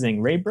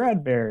amazing, Ray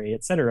Bradbury,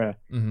 etc.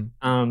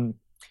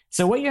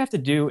 So what you have to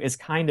do is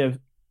kind of,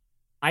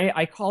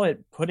 I call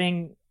it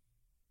putting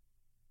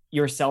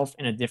yourself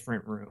in a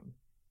different room.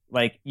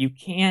 Like, you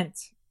can't,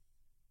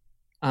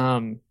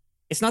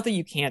 it's not that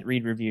you can't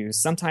read reviews.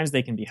 Sometimes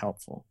they can be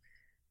helpful,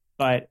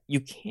 but you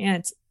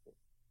can't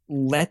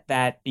let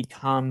that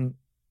become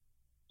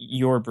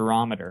your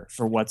barometer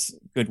for what's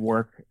good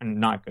work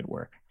and not good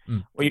work.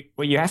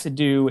 What you have to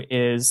do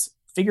is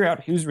figure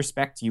out whose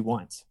respect you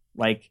want.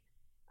 Like,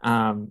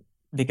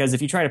 because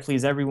if you try to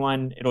please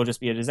everyone, it'll just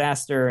be a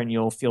disaster and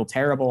you'll feel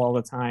terrible all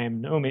the time.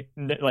 No,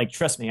 like,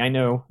 trust me, I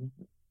know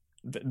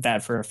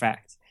that for a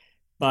fact.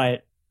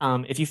 But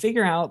if you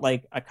figure out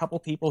like a couple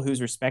people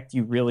whose respect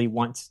you really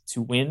want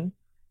to win,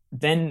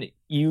 then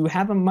you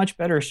have a much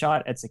better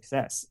shot at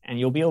success and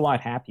you'll be a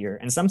lot happier.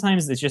 And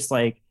sometimes it's just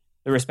like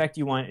the respect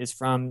you want is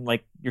from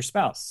like your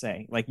spouse,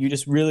 say, like you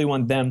just really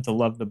want them to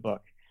love the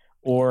book.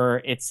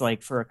 Or it's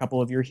like for a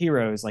couple of your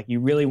heroes, like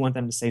you really want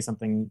them to say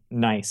something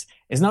nice.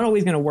 It's not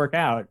always going to work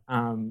out,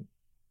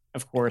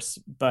 of course,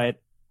 but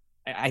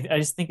I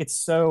just think it's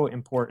so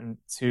important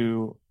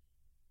to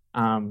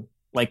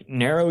like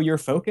narrow your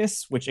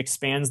focus, which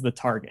expands the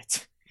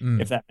target,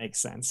 if that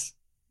makes sense.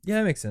 Yeah,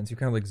 that makes sense. You're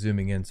kind of like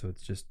zooming in, so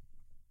it's just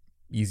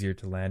easier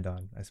to land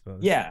on, I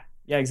suppose. Yeah,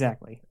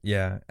 exactly.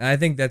 Yeah, and I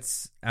think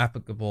that's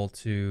applicable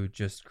to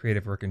just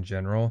creative work in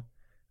general.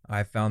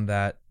 I found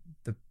that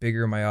the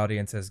bigger my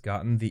audience has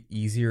gotten, the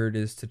easier it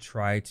is to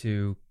try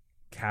to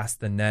cast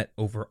the net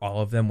over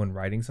all of them when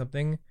writing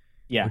something.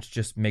 Yeah. Which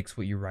just makes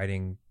what you're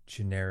writing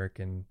generic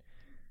and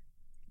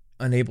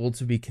unable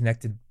to be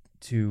connected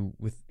to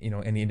with,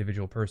 any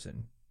individual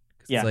person.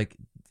 'Cause it's like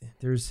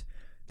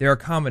there are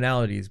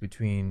commonalities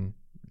between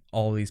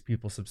all these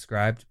people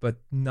subscribed, but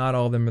not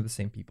all of them are the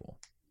same people.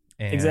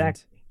 And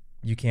exactly.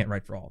 You can't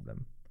write for all of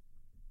them.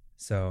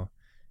 So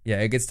yeah,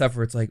 it gets tough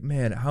where it's like,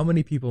 man, how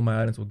many people in my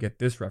audience will get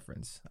this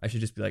reference? I should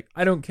just be like,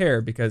 I don't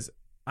care because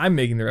I'm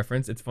making the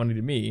reference. It's funny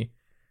to me.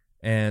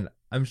 And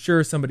I'm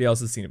sure somebody else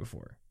has seen it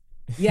before.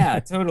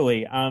 Yeah,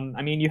 totally.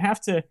 I mean, you have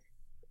to,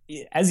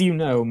 as you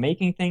know,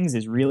 making things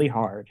is really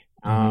hard.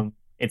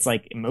 It's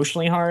like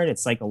emotionally hard.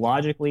 It's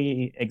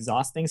psychologically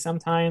exhausting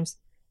sometimes.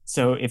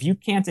 So if you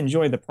can't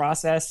enjoy the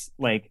process,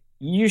 like,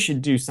 you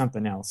should do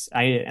something else.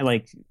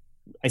 I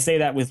say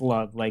that with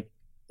love. Like,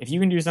 if you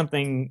can do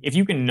something, if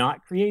you can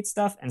not create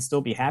stuff and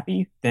still be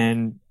happy,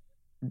 then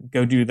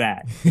go do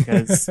that,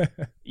 because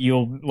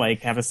you'll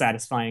like have a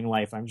satisfying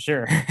life, I'm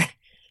sure.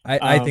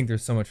 I think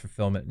there's so much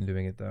fulfillment in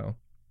doing it, though.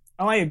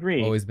 Oh, I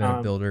agree. Always been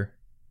a builder.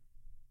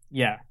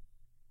 Yeah.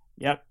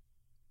 Yep.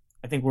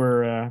 I think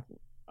we're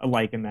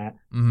alike in that.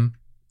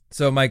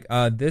 So, Mike,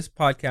 this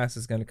podcast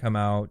is going to come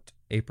out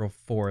April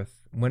 4th.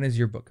 When is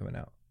your book coming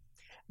out?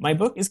 My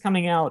book is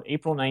coming out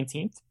April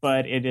 19th,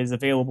 but it is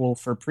available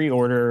for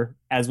pre-order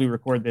as we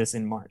record this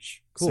in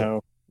March. Cool.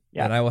 So,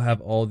 yeah. And I will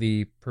have all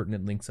the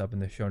pertinent links up in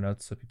the show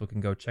notes so people can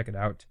go check it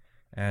out.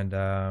 And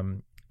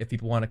if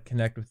people want to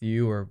connect with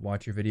you or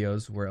watch your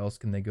videos, where else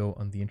can they go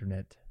on the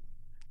internet?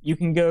 You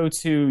can go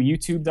to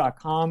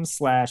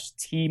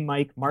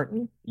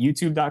youtube.com/tmikemartin,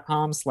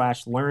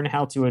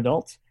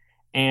 youtube.com/learnhowtoadult.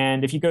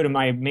 And if you go to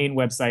my main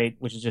website,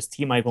 which is just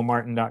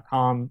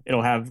tmichaelmartin.com,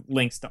 it'll have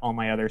links to all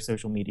my other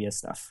social media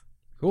stuff.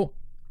 Cool.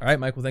 All right,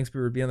 Michael, thanks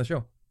for being on the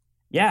show.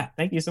 Yeah,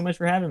 thank you so much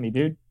for having me,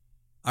 dude.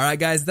 All right,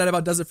 guys, that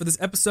about does it for this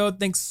episode.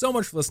 Thanks so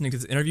much for listening to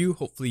this interview.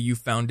 Hopefully you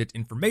found it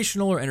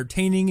informational or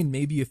entertaining, and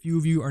maybe a few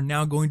of you are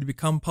now going to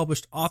become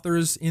published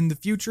authors in the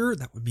future.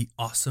 That would be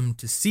awesome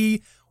to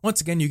see. Once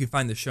again, you can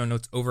find the show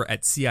notes over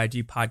at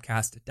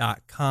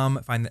cigpodcast.com.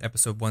 Find the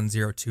episode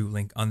 102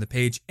 link on the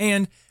page.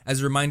 And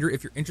as a reminder,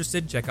 if you're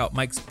interested, check out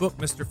Mike's book,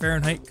 Mr.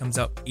 Fahrenheit. Comes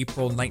out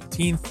April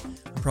 19th.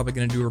 I'm probably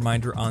going to do a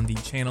reminder on the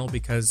channel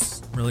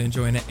because I'm really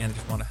enjoying it and I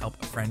just want to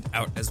help a friend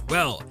out as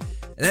well.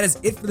 And that is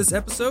it for this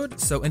episode.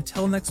 So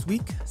until next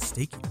week,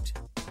 stay cute.